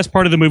me. Best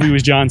part of the movie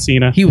was John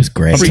Cena. He was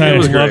great. I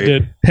loved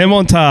it. Him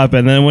on top,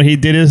 and then when he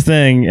did his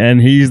thing, and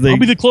he's like, I'll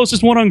be the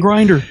closest one on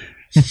Grindr.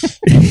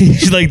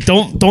 He's like,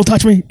 don't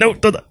touch me. No,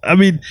 don't. I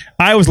mean,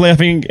 I was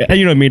laughing.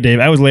 You know me,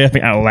 Dave. I was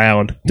laughing out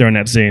loud during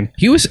that scene.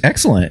 He was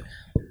excellent.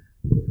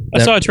 I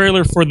saw a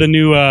trailer for the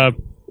new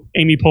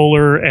Amy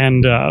Poehler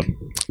and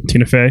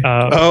Tina Fey.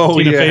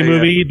 Tina Fey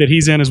movie that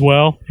he's in as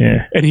well.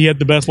 Yeah, and he had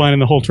the best line in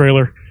the whole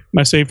trailer.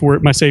 My safe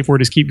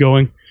word is keep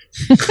going.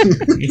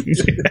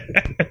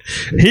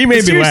 He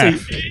made me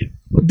laugh.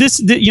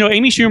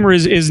 Amy Schumer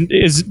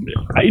is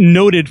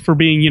noted for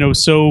being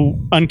so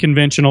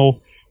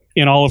unconventional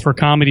in all of her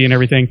comedy and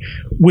everything,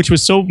 which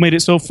made it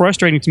so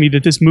frustrating to me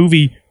that this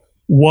movie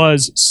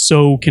was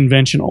so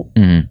conventional.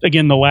 Mm-hmm.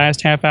 Again, the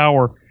last half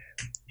hour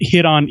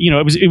hit on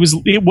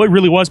it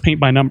really was paint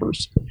by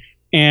numbers,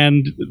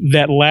 and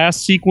that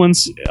last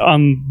sequence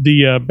on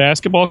the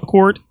basketball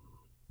court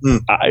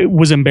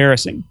was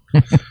embarrassing.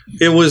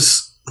 It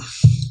was.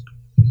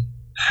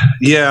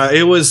 Yeah,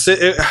 it was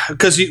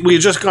because we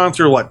had just gone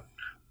through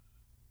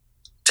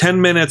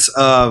 10 minutes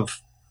of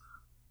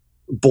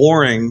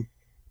boring,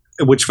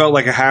 which felt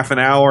like a half an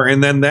hour,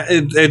 and then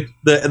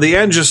the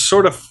end just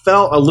sort of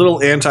felt a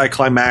little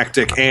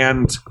anticlimactic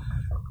and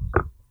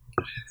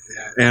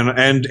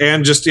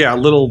just a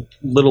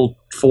little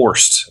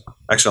forced.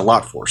 Actually, a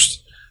lot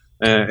forced.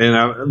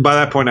 By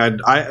that point,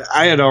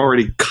 I had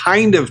already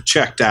kind of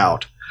checked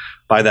out.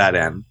 By that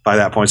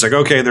point, it's like,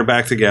 okay, they're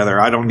back together.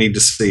 I don't need to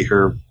see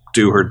her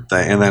do her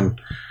thing, and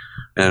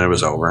it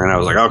was over, and I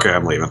was like, okay,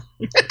 I'm leaving.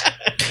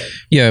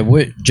 Yeah,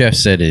 what Jeff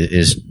said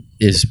is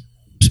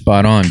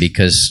spot on,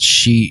 because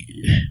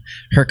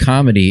her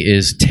comedy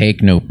is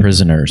take no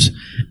prisoners,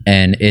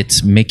 and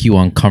it's make you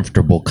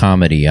uncomfortable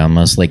comedy,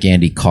 almost like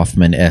Andy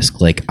Kaufman-esque.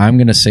 Like, I'm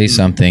going to say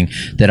something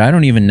that I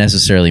don't even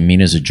necessarily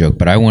mean as a joke,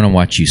 but I want to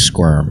watch you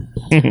squirm.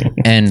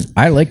 And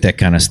I like that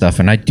kind of stuff,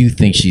 and I do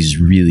think she's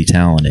really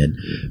talented.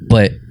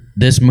 But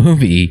this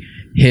movie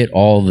hit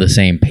all the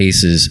same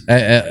paces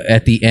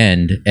at the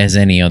end as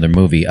any other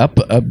movie.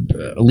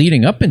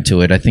 Leading up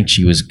into it, I think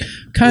she was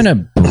kind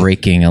of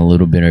breaking a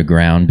little bit of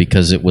ground,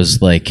 because it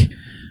was like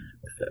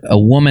a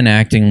woman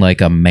acting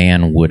like a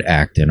man would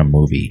act in a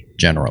movie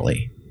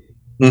generally.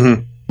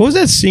 Mm-hmm. What was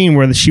that scene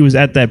where she was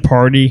at that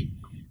party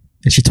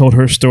and she told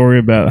her story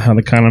about how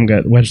the condom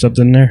got wedged up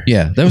in there?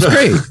 Yeah, that was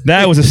great.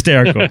 That was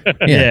hysterical.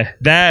 Yeah,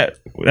 that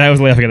was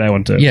laughing at that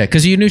one too. Yeah,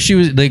 because you knew she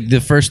was like,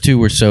 the first two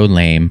were so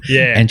lame.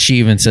 Yeah, and she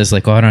even says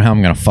like, "Oh, I don't know how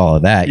I'm going to follow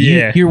that."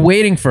 You're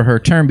waiting for her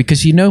turn,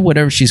 because you know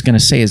whatever she's going to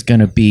say is going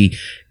to be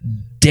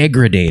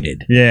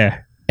degraded.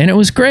 Yeah. And it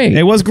was great.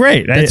 It was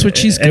great. That's what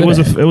she's good at.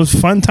 It was a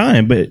fun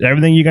time, but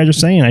everything you guys are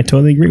saying, I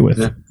totally agree with.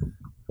 Yeah.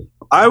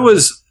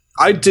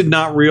 I did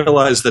not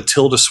realize that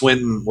Tilda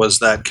Swinton was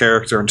that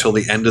character until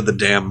the end of the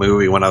damn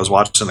movie. When I was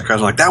watching the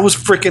credits, I'm like, that was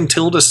freaking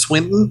Tilda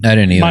Swinton. I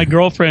didn't either.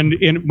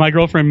 My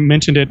girlfriend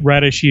mentioned it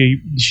right as she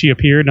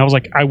appeared, and I was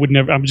like, I would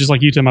never. I'm just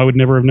like you, Tim. I would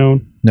never have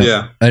known. No,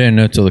 yeah, I didn't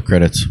know till the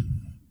credits.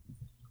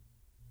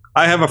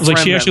 I have a friend. Like,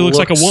 she actually looks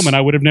like a woman. I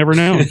would have never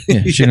known.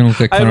 Yeah, she didn't look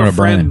like I have Conan a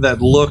O'Brien. friend that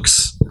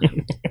looks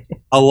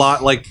a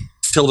lot like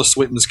Tilda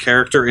Swinton's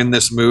character in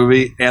this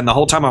movie, and the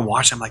whole time I'm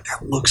watching, I'm like,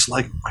 that looks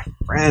like my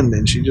friend,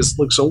 and she just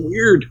looks so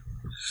weird.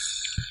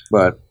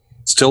 But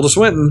it's Tilda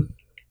Swinton.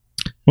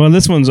 Well,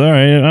 this one's all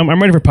right.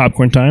 I'm ready for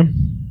popcorn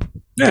time.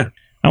 Yeah,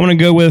 I want to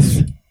go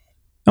with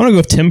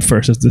Tim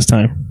first this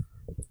time.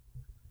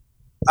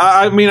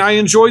 I mean, I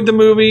enjoyed the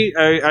movie.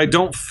 I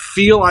don't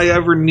feel I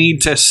ever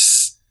need to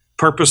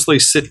purposely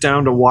sit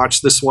down to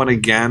watch this one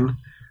again.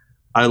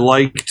 I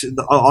liked,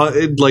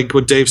 like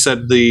what Dave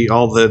said,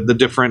 all the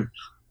different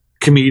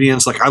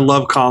comedians. Like, I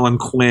love Colin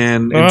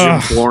Quinn and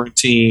Jim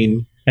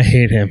Florentine. I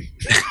hate him.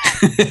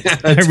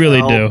 I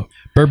really do.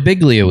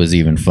 Birbiglia was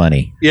even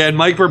funny. Yeah, and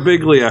Mike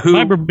Birbiglia.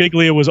 Mike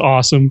Birbiglia was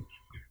awesome.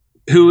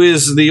 Who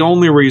is the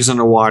only reason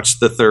to watch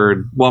the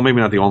third, well,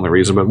 maybe not the only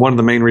reason, but one of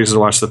the main reasons to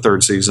watch the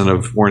third season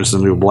of Orange is the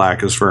New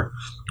Black is for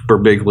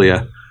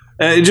Birbiglia.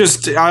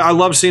 I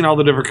love seeing all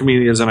the different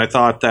comedians, and I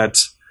thought that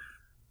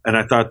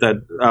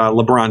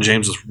LeBron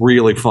James was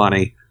really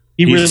funny.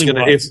 He's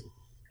really was.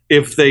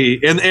 If they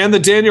and the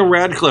Daniel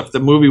Radcliffe, the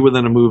movie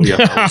within a movie,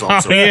 I thought was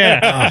also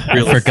yeah,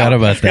 really I forgot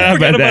about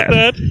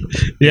that.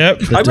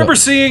 Yep, I remember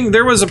seeing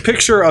there was a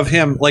picture of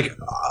him like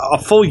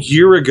a full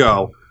year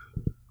ago.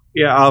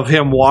 Yeah, of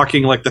him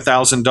walking like the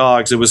 1,000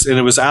 dogs. It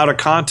was out of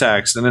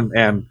context, and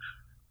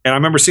I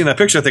remember seeing that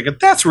picture, thinking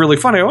that's really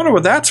funny. I wonder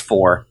what that's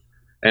for.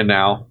 And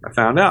now I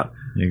found out.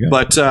 There you go.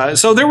 But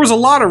so there was a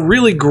lot of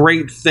really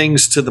great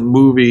things to the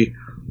movie.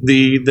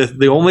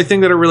 The only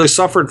thing that it really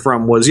suffered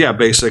from was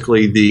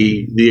basically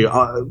the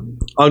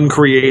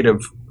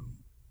uncreative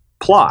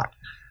plot.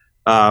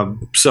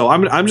 So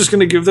I'm just going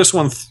to give this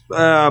one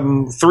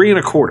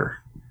 3.25.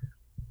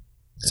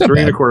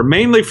 3.25,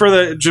 mainly for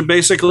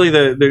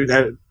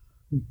the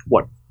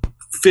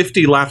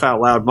 50 laugh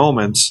out loud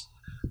moments.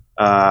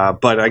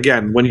 But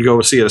again, when you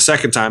go see it a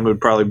second time, it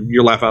would probably,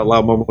 your laugh out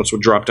loud moments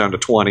would drop down to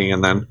 20,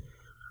 and then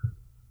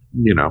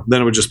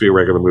it would just be a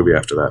regular movie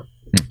after that.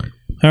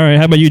 All right,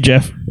 how about you,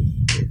 Jeff?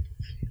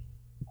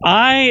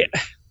 I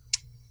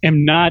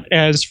am not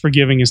as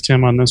forgiving as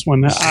Tim on this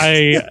one.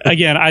 I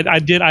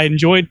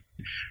enjoyed.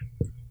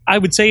 I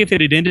would say if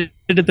it had ended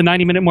at the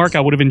 90-minute mark,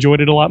 I would have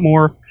enjoyed it a lot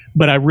more.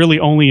 But I really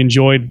only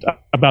enjoyed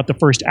about the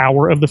first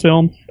hour of the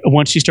film.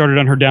 Once she started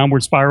on her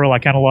downward spiral, I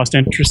kind of lost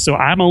interest. So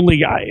I'm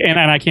only, and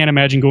I can't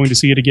imagine going to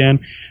see it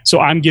again.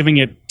 So I'm giving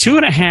it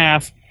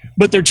 2.5.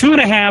 But they're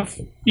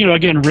 2.5.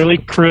 Again, really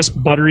crisp,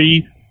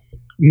 buttery,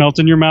 melt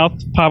in your mouth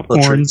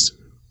popcorns.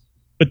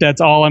 But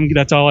that's all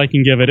I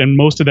can give it, and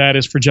most of that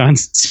is for John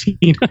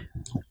Cena.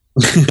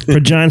 For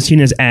John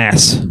Cena's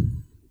ass.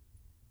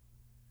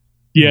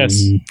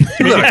 Yes.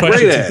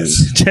 Great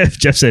ass.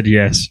 Jeff said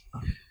yes.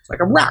 It's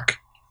like a rock.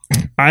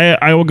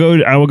 I will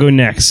go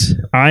next.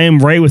 I am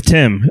right with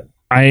Tim.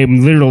 I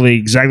am literally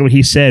exactly what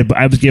he said, but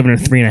I was giving it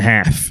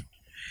 3.5.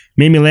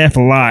 Made me laugh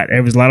a lot.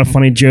 There was a lot of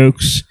funny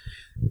jokes.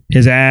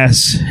 His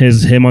ass,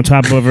 him on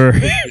top of her.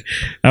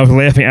 I was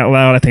laughing out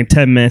loud, I think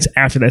 10 minutes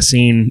after that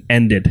scene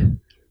ended.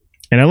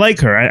 And I like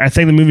her. I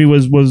think the movie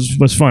was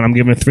fun. I'm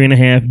giving it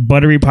 3.5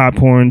 buttery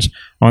popcorns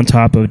on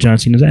top of John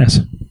Cena's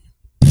ass.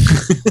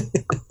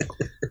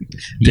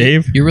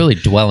 Dave? You're really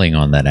dwelling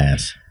on that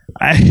ass.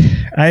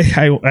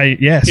 I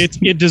yes.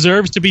 It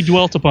deserves to be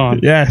dwelt upon.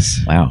 Yes.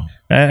 Wow.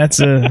 That's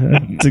a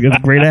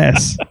great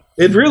ass.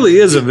 It really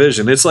is a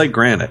vision. It's like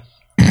granite.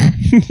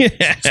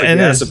 It's like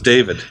the ass of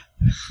David.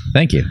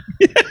 Thank you.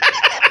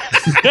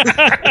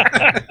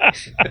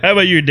 How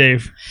about you,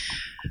 Dave?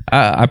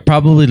 I'm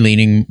probably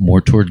leaning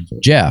more toward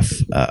Jeff.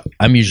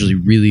 I'm usually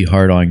really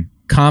hard on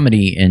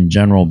comedy in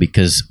general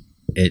because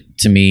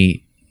to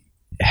me,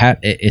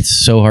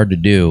 it's so hard to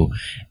do.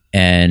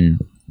 And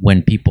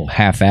when people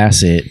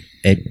half-ass it,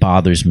 it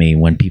bothers me.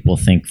 When people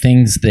think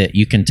things that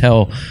you can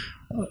tell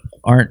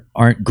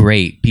aren't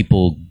great,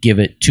 people give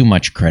it too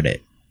much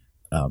credit.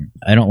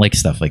 I don't like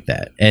stuff like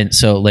that. And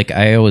so, like,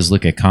 I always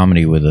look at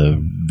comedy with a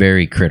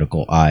very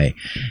critical eye.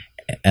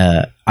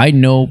 I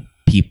know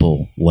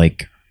people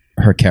like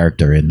her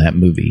character in that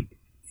movie,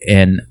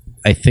 and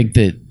I think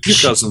that your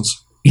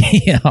cousins.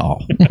 Yeah.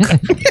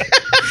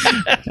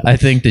 I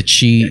think that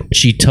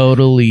she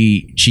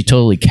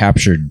totally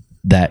captured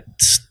that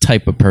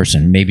type of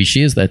person. Maybe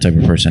she is that type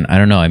of person. I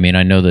don't know. I mean,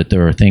 I know that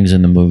there are things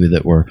in the movie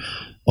that were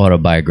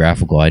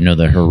autobiographical. I know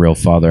that her real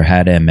father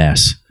had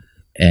MS,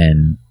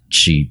 and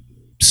she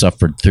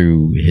suffered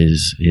through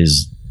his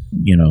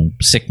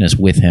sickness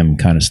with him,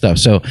 kind of stuff.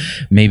 So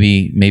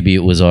maybe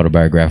it was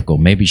autobiographical.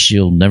 Maybe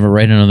she'll never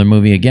write another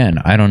movie again.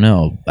 I don't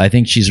know. I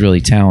think she's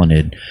really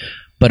talented,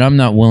 but I'm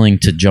not willing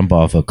to jump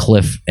off a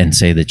cliff and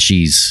say that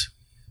she's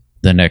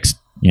the next,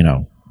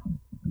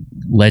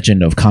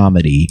 legend of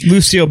comedy.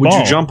 Lucille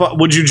Ball.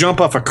 Would you jump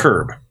off a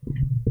curb?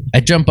 I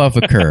jump off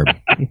a curb.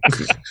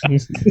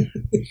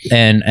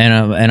 and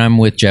I'm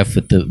with Jeff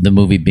with the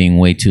movie being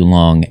way too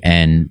long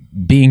and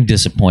being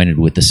disappointed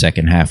with the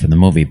second half of the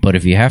movie. But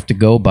if you have to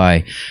go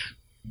by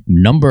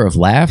number of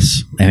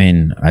laughs, I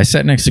mean, I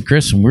sat next to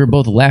Chris and we were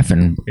both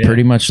laughing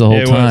pretty much the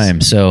whole time.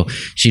 So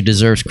she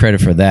deserves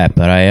credit for that.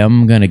 But I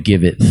am going to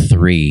give it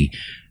 3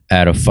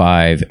 out of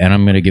 5. And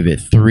I'm going to give it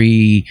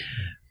 3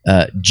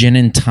 gin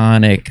and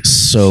tonic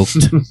soaked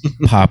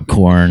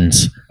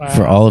popcorns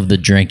for all of the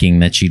drinking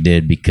that she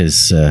did,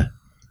 because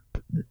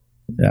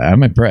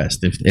I'm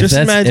impressed. If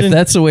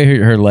that's the way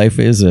her life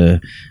is,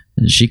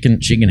 she can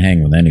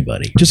hang with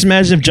anybody. Just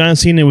imagine if John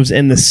Cena was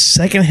in the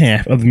second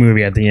half of the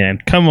movie at the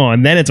end. Come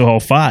on, then it's a whole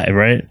 5,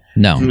 right?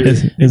 No,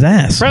 his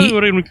ass. Probably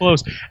would have been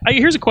close.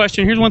 Here's a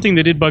question. Here's one thing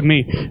that did bug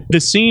me: the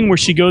scene where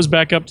she goes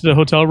back up to the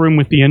hotel room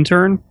with the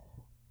intern.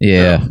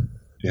 Yeah.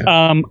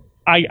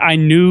 I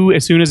knew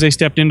as soon as they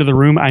stepped into the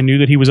room, I knew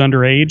that he was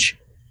underage.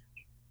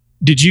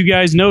 Did you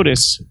guys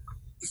notice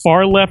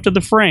far left of the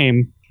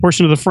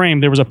portion of the frame,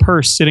 there was a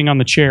purse sitting on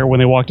the chair when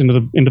they walked into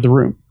the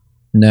room?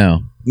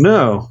 No.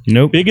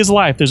 Nope. Big as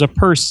life. There's a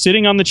purse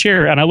sitting on the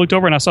chair, and I looked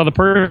over and I saw the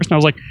purse, and I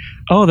was like,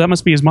 "Oh, that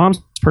must be his mom's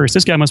purse.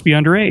 This guy must be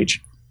underage."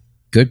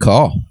 Good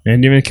call.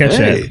 And didn't even catch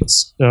that.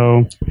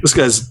 So this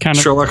guy's kind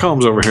of Sherlock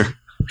Holmes over here.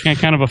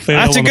 Kind of a fail.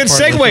 That's a good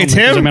segue,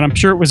 Tim. I mean, I'm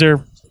sure it was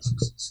there.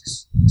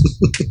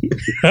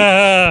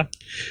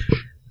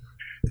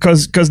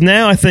 Because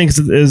now I think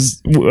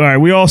is all right.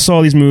 We all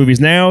saw these movies.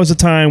 Now is the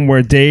time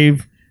where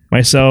Dave,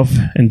 myself,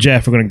 and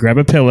Jeff are going to grab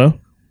a pillow.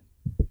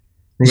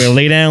 We're going to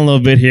lay down a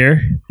little bit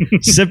here,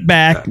 sit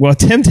back while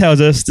Tim tells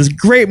us this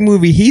great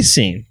movie he's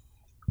seen.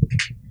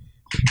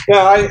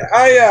 Yeah,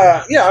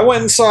 I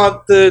went and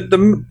saw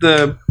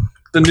the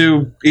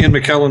new Ian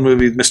McKellen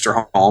movie,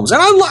 Mr. Holmes,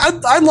 and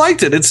I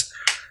liked it. It's,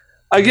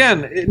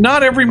 again,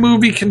 not every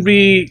movie can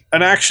be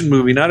an action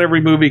movie. Not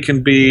every movie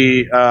can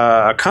be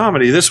a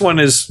comedy. This one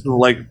was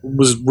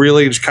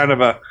really just kind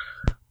of a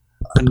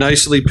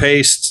nicely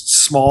paced,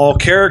 small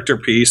character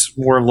piece,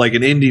 more of like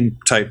an indie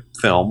type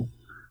film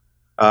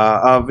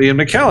of Ian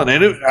McKellen,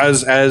 and it,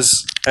 as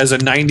a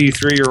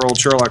 93-year-old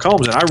Sherlock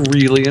Holmes, and I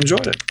really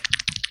enjoyed it.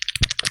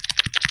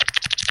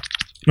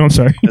 No, I'm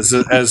sorry.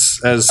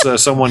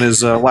 As someone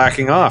is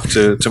lacking off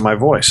to my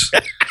voice.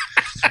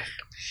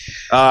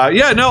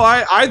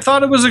 I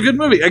thought it was a good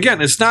movie.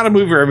 Again, it's not a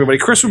movie for everybody.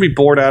 Chris would be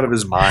bored out of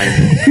his mind.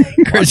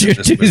 Chris, you're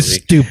too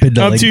stupid.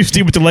 I'm too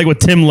stupid to like what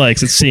Tim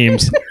likes, it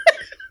seems.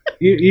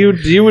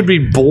 You would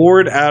be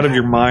bored out of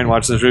your mind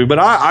watching this movie. But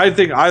I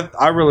think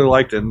I really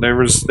liked it. And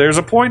there's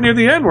a point near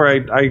the end where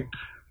I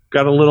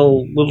got a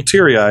little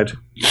teary eyed.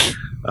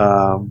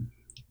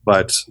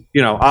 But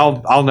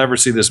I'll never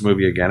see this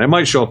movie again. It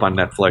might show up on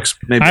Netflix.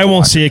 Maybe I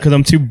won't see it because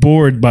I'm too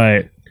bored by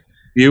it.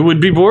 You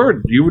would be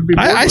bored.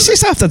 I see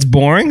stuff that's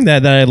boring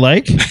that I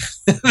like.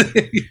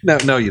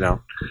 No, you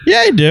don't.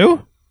 Yeah, I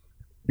do.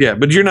 Yeah,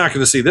 but you're not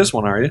going to see this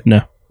one, are you?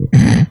 No.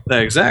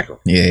 Exactly.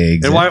 Yeah,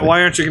 exactly. And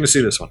why aren't you going to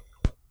see this one?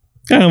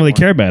 I don't really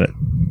care about it.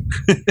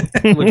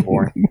 It looks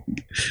boring.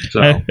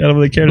 So, I don't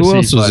really care to see. Who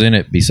else was in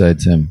it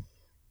besides him?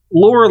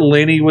 Laura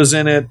Linney was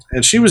in it,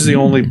 and she was the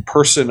only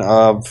person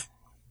of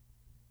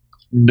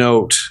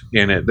note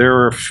in it. There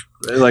were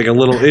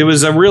it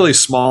was a really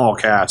small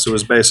cast. It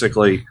was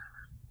basically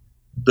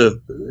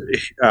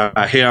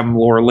him,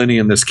 Laura Linney,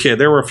 and this kid.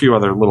 There were a few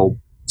other little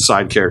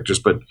side characters,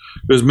 but it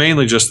was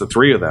mainly just the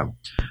three of them.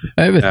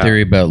 I have a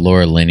theory about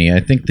Laura Linney. I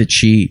think that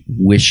she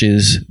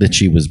wishes that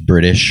she was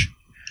British.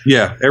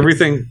 Yeah,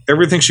 everything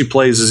she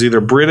plays is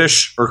either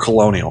British or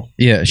colonial.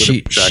 Yeah,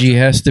 she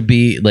has to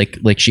be like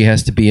she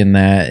has to be in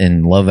that,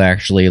 in Love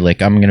Actually.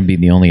 Like, I'm gonna be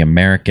the only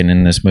American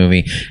in this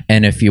movie.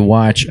 And if you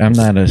watch, I'm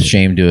not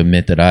ashamed to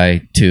admit that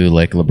I too,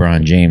 like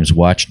LeBron James,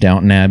 watch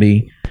Downton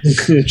Abbey.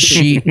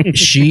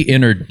 She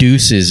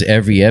introduces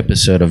every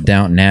episode of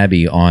Downton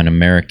Abbey on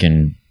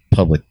American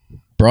public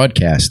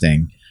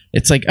broadcasting.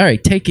 It's like, all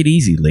right, take it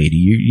easy, lady.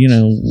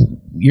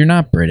 You're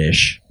not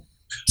British.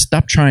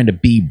 Stop trying to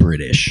be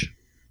British.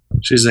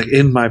 She's like,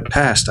 in my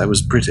past, I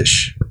was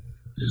British.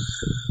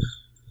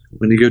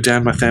 When you go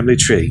down my family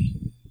tree.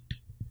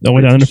 All the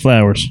way down to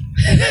flowers.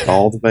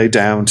 All the way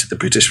down to the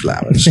British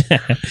flowers.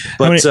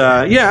 But,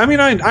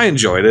 I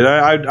enjoyed it.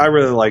 I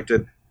really liked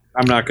it.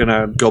 I'm not going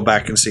to go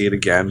back and see it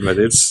again, but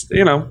it's,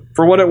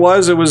 for what it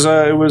was a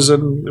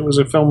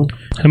film.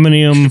 How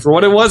many, for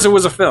what it was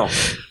a film.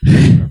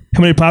 How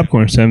many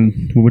popcorn,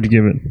 Sam? What would you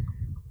give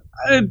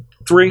it?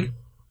 3.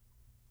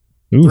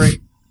 Oof.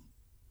 3.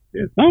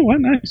 Yeah. Oh, well,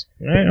 nice.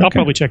 Right, I'll okay.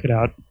 probably check it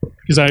out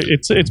because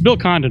it's Bill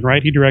Condon,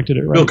 right? He directed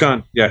it, right? Bill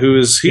Condon, yeah.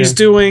 He's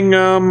doing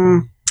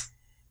the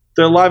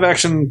live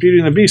action Beauty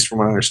and the Beast, from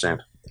what I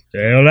understand.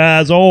 Still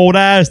as old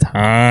as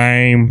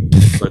time.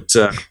 But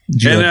and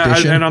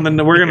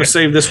we're going to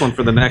save this one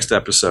for the next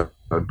episode.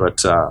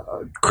 But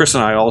Chris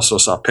and I also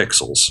saw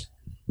Pixels.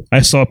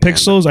 I saw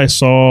Pixels. I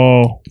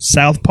saw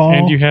Southpaw.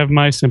 And you have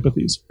my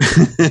sympathies.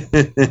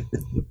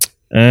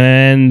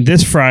 And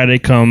this Friday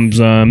comes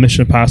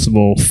Mission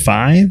Impossible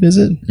 5, is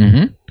it?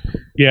 Mm-hmm.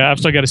 Yeah, I've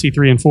still got to see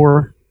 3 and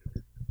 4.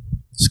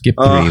 Skip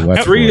 3.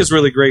 3 is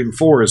really great, and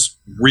 4 is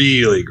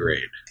really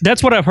great.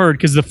 That's what I've heard,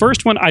 because the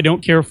first one I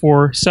don't care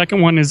for.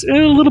 Second one is a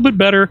little bit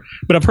better,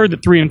 but I've heard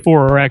that 3 and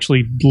 4 are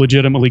actually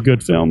legitimately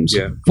good films.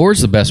 Yeah, 4 is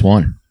the best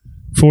one.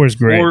 4 is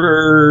great.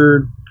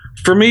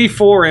 For me,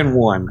 4 and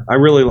 1.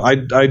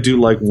 I do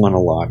like 1 a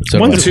lot. So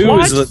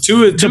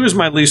 2 is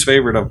my least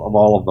favorite of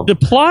all of them. The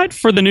plot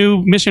for the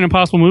new Mission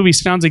Impossible movie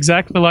sounds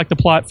exactly like the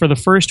plot for the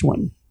first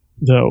one,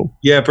 though.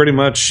 Yeah, pretty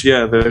much.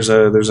 Yeah, there's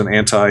an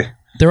anti.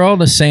 They're all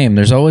the same.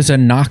 There's always a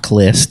knock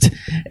list,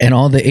 and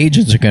all the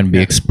agents are going to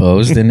be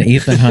exposed, and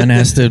Ethan Hunt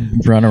has to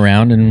run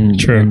around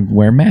and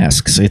wear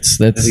masks. He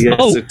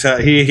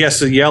has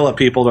to yell at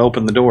people to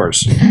open the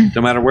doors,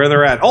 no matter where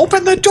they're at.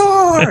 Open the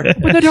door!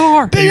 Open the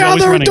door! The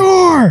other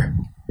door!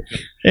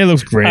 It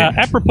looks great.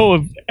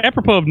 Apropos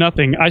of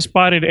nothing, I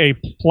spotted a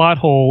plot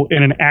hole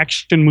in an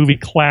action movie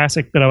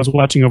classic that I was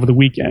watching over the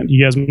weekend.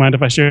 You guys mind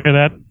if I share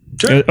that?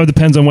 Sure. It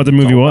depends on what the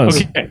movie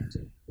was. Okay.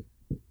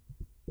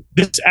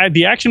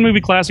 The action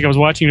movie classic, I was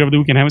watching it over the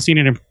weekend. I haven't seen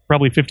it in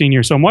probably 15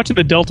 years. So I'm watching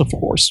The Delta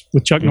Force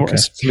with Chuck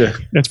Norris. Yeah.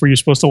 That's where you're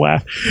supposed to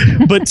laugh.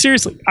 But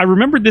seriously, I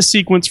remembered this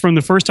sequence from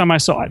the first time I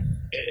saw it.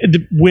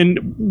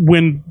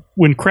 When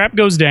crap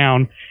goes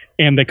down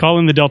and they call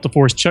in the Delta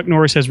Force, Chuck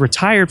Norris has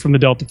retired from the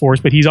Delta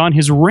Force, but he's on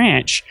his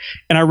ranch.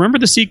 And I remember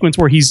the sequence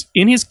where he's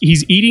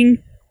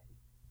eating,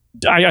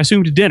 I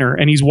assumed, dinner,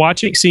 and he's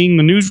seeing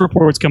the news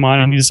reports come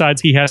on, and he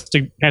decides he has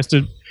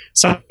to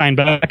sign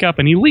back up,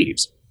 and he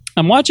leaves.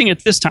 I'm watching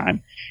it this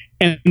time,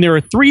 and there are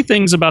 3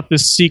 things about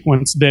this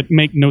sequence that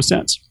make no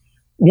sense.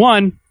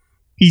 1,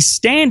 he's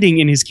standing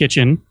in his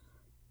kitchen.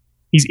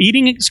 He's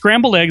eating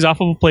scrambled eggs off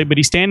of a plate, but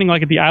he's standing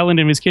like at the island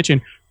in his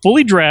kitchen,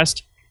 fully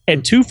dressed at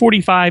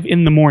 2:45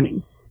 in the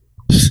morning.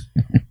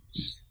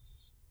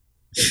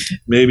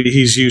 Maybe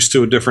he's used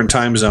to a different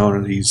time zone,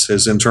 and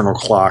his internal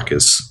clock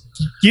is...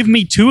 Give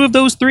me 2 of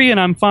those 3, and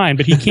I'm fine.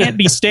 But he can't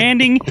be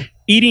standing,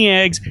 eating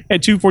eggs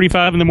at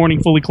 2:45 in the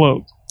morning, fully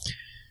clothed.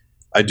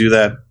 I do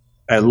that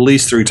at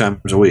least 3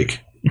 times a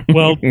week.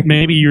 Well,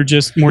 maybe you're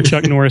just more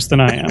Chuck Norris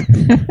than I am.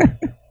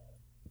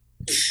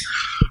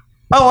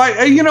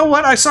 Oh, you know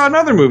what? I saw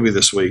another movie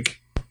this week,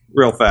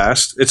 real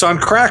fast. It's on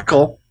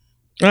Crackle.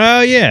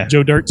 Oh, yeah.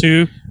 Joe Dirt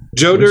 2.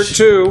 Joe Dirt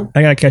 2.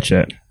 I got to catch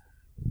that.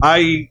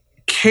 I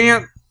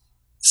can't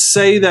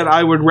say that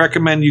I would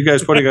recommend you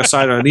guys putting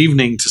aside an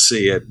evening to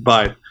see it,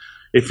 but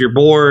if you're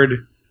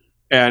bored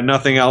and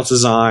nothing else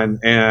is on,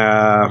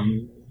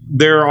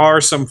 there are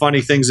some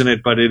funny things in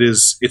it, but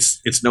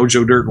it's no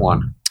Joe Dirt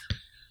one.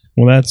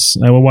 Well,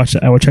 I will watch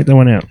that. I will check that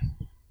one out.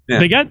 Yeah.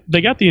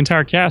 They got the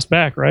entire cast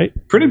back, right?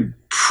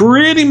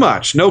 Pretty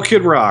much. No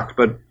Kid Rock,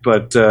 but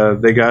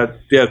they got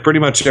pretty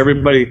much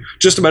everybody.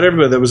 Just about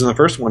everybody that was in the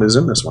first one is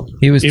in this one.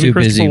 He was too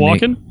busy.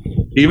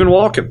 Even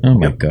Walken. Oh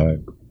my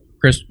god.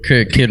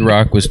 Kid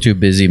Rock was too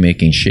busy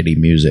making shitty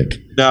music.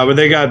 No, but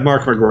they got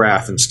Mark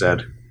McGrath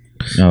instead.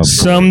 Oh,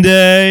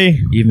 someday.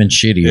 Even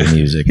shittier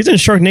music. He's in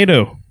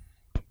Sharknado.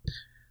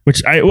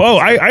 Which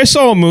I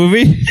saw a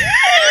movie.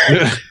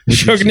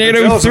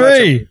 Sharknado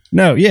 3.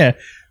 No, yeah.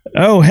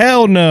 Oh,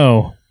 hell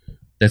no.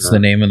 That's the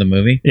name of the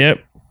movie?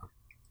 Yep.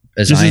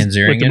 Is Ian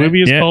Ziering the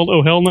movie is called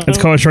Oh Hell No? It's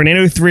called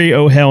Sharknado 3,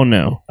 Oh Hell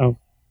No.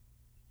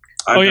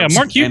 Oh yeah,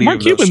 Mark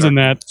Cuban's in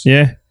that.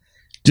 Yeah.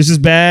 Just as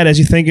bad as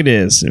you think it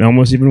is, and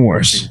almost even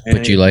worse.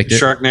 But you liked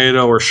it?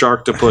 Sharknado or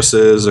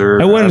Sharktopusses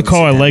or... I wouldn't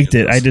call I liked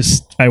it.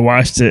 I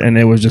watched it, and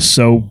it was just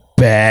so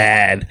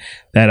bad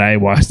that I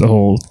watched the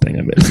whole thing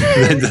of it.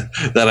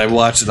 That I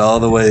watched it all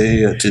the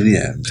way to the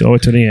end.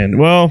 To the end.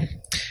 Well,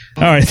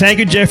 All right. Thank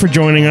you, Jeff, for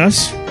joining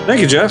us.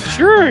 Thank you, Jeff.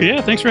 Sure.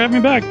 Yeah. Thanks for having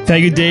me back.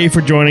 Thank you, Dave,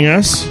 for joining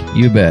us.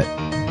 You bet.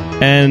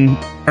 And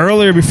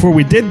earlier, before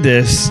we did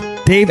this,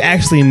 Dave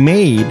actually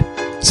made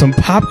some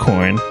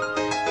popcorn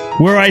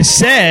where I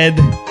said,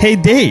 "Hey,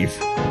 Dave."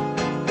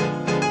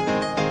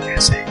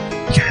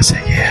 You gotta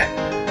say yeah.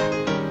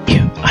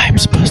 I'm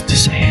supposed to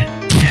say it.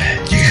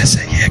 Yeah, you gotta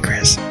say yeah,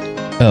 Chris.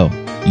 Oh,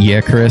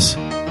 yeah, Chris.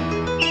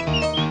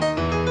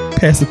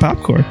 Pass the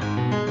popcorn.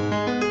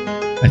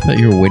 I thought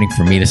you were waiting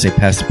for me to say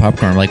pass the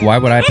popcorn. I'm like, why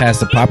would I pass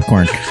the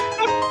popcorn?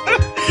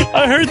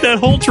 I heard that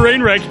whole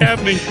train wreck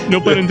happening.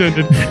 No pun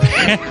intended.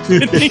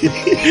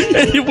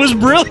 It was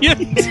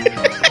brilliant.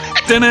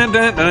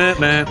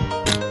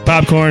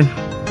 Popcorn.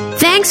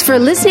 Thanks for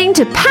listening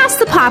to Pass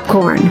the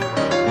Popcorn.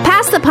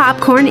 Pass the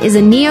Popcorn is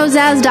a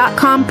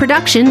NEOZAZ.com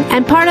production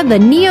and part of the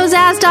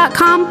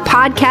NEOZAZ.com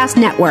podcast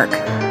network.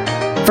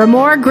 For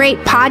more great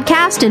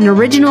podcast and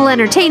original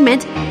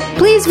entertainment,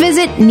 please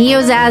visit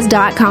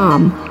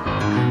NEOZAZ.com.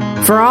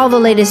 For all the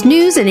latest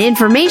news and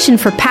information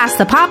for Pass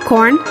the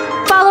Popcorn,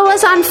 follow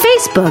us on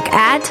Facebook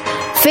at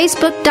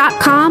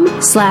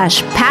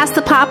facebook.com/Pass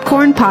the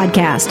Popcorn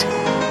Podcast.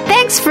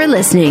 Thanks for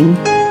listening.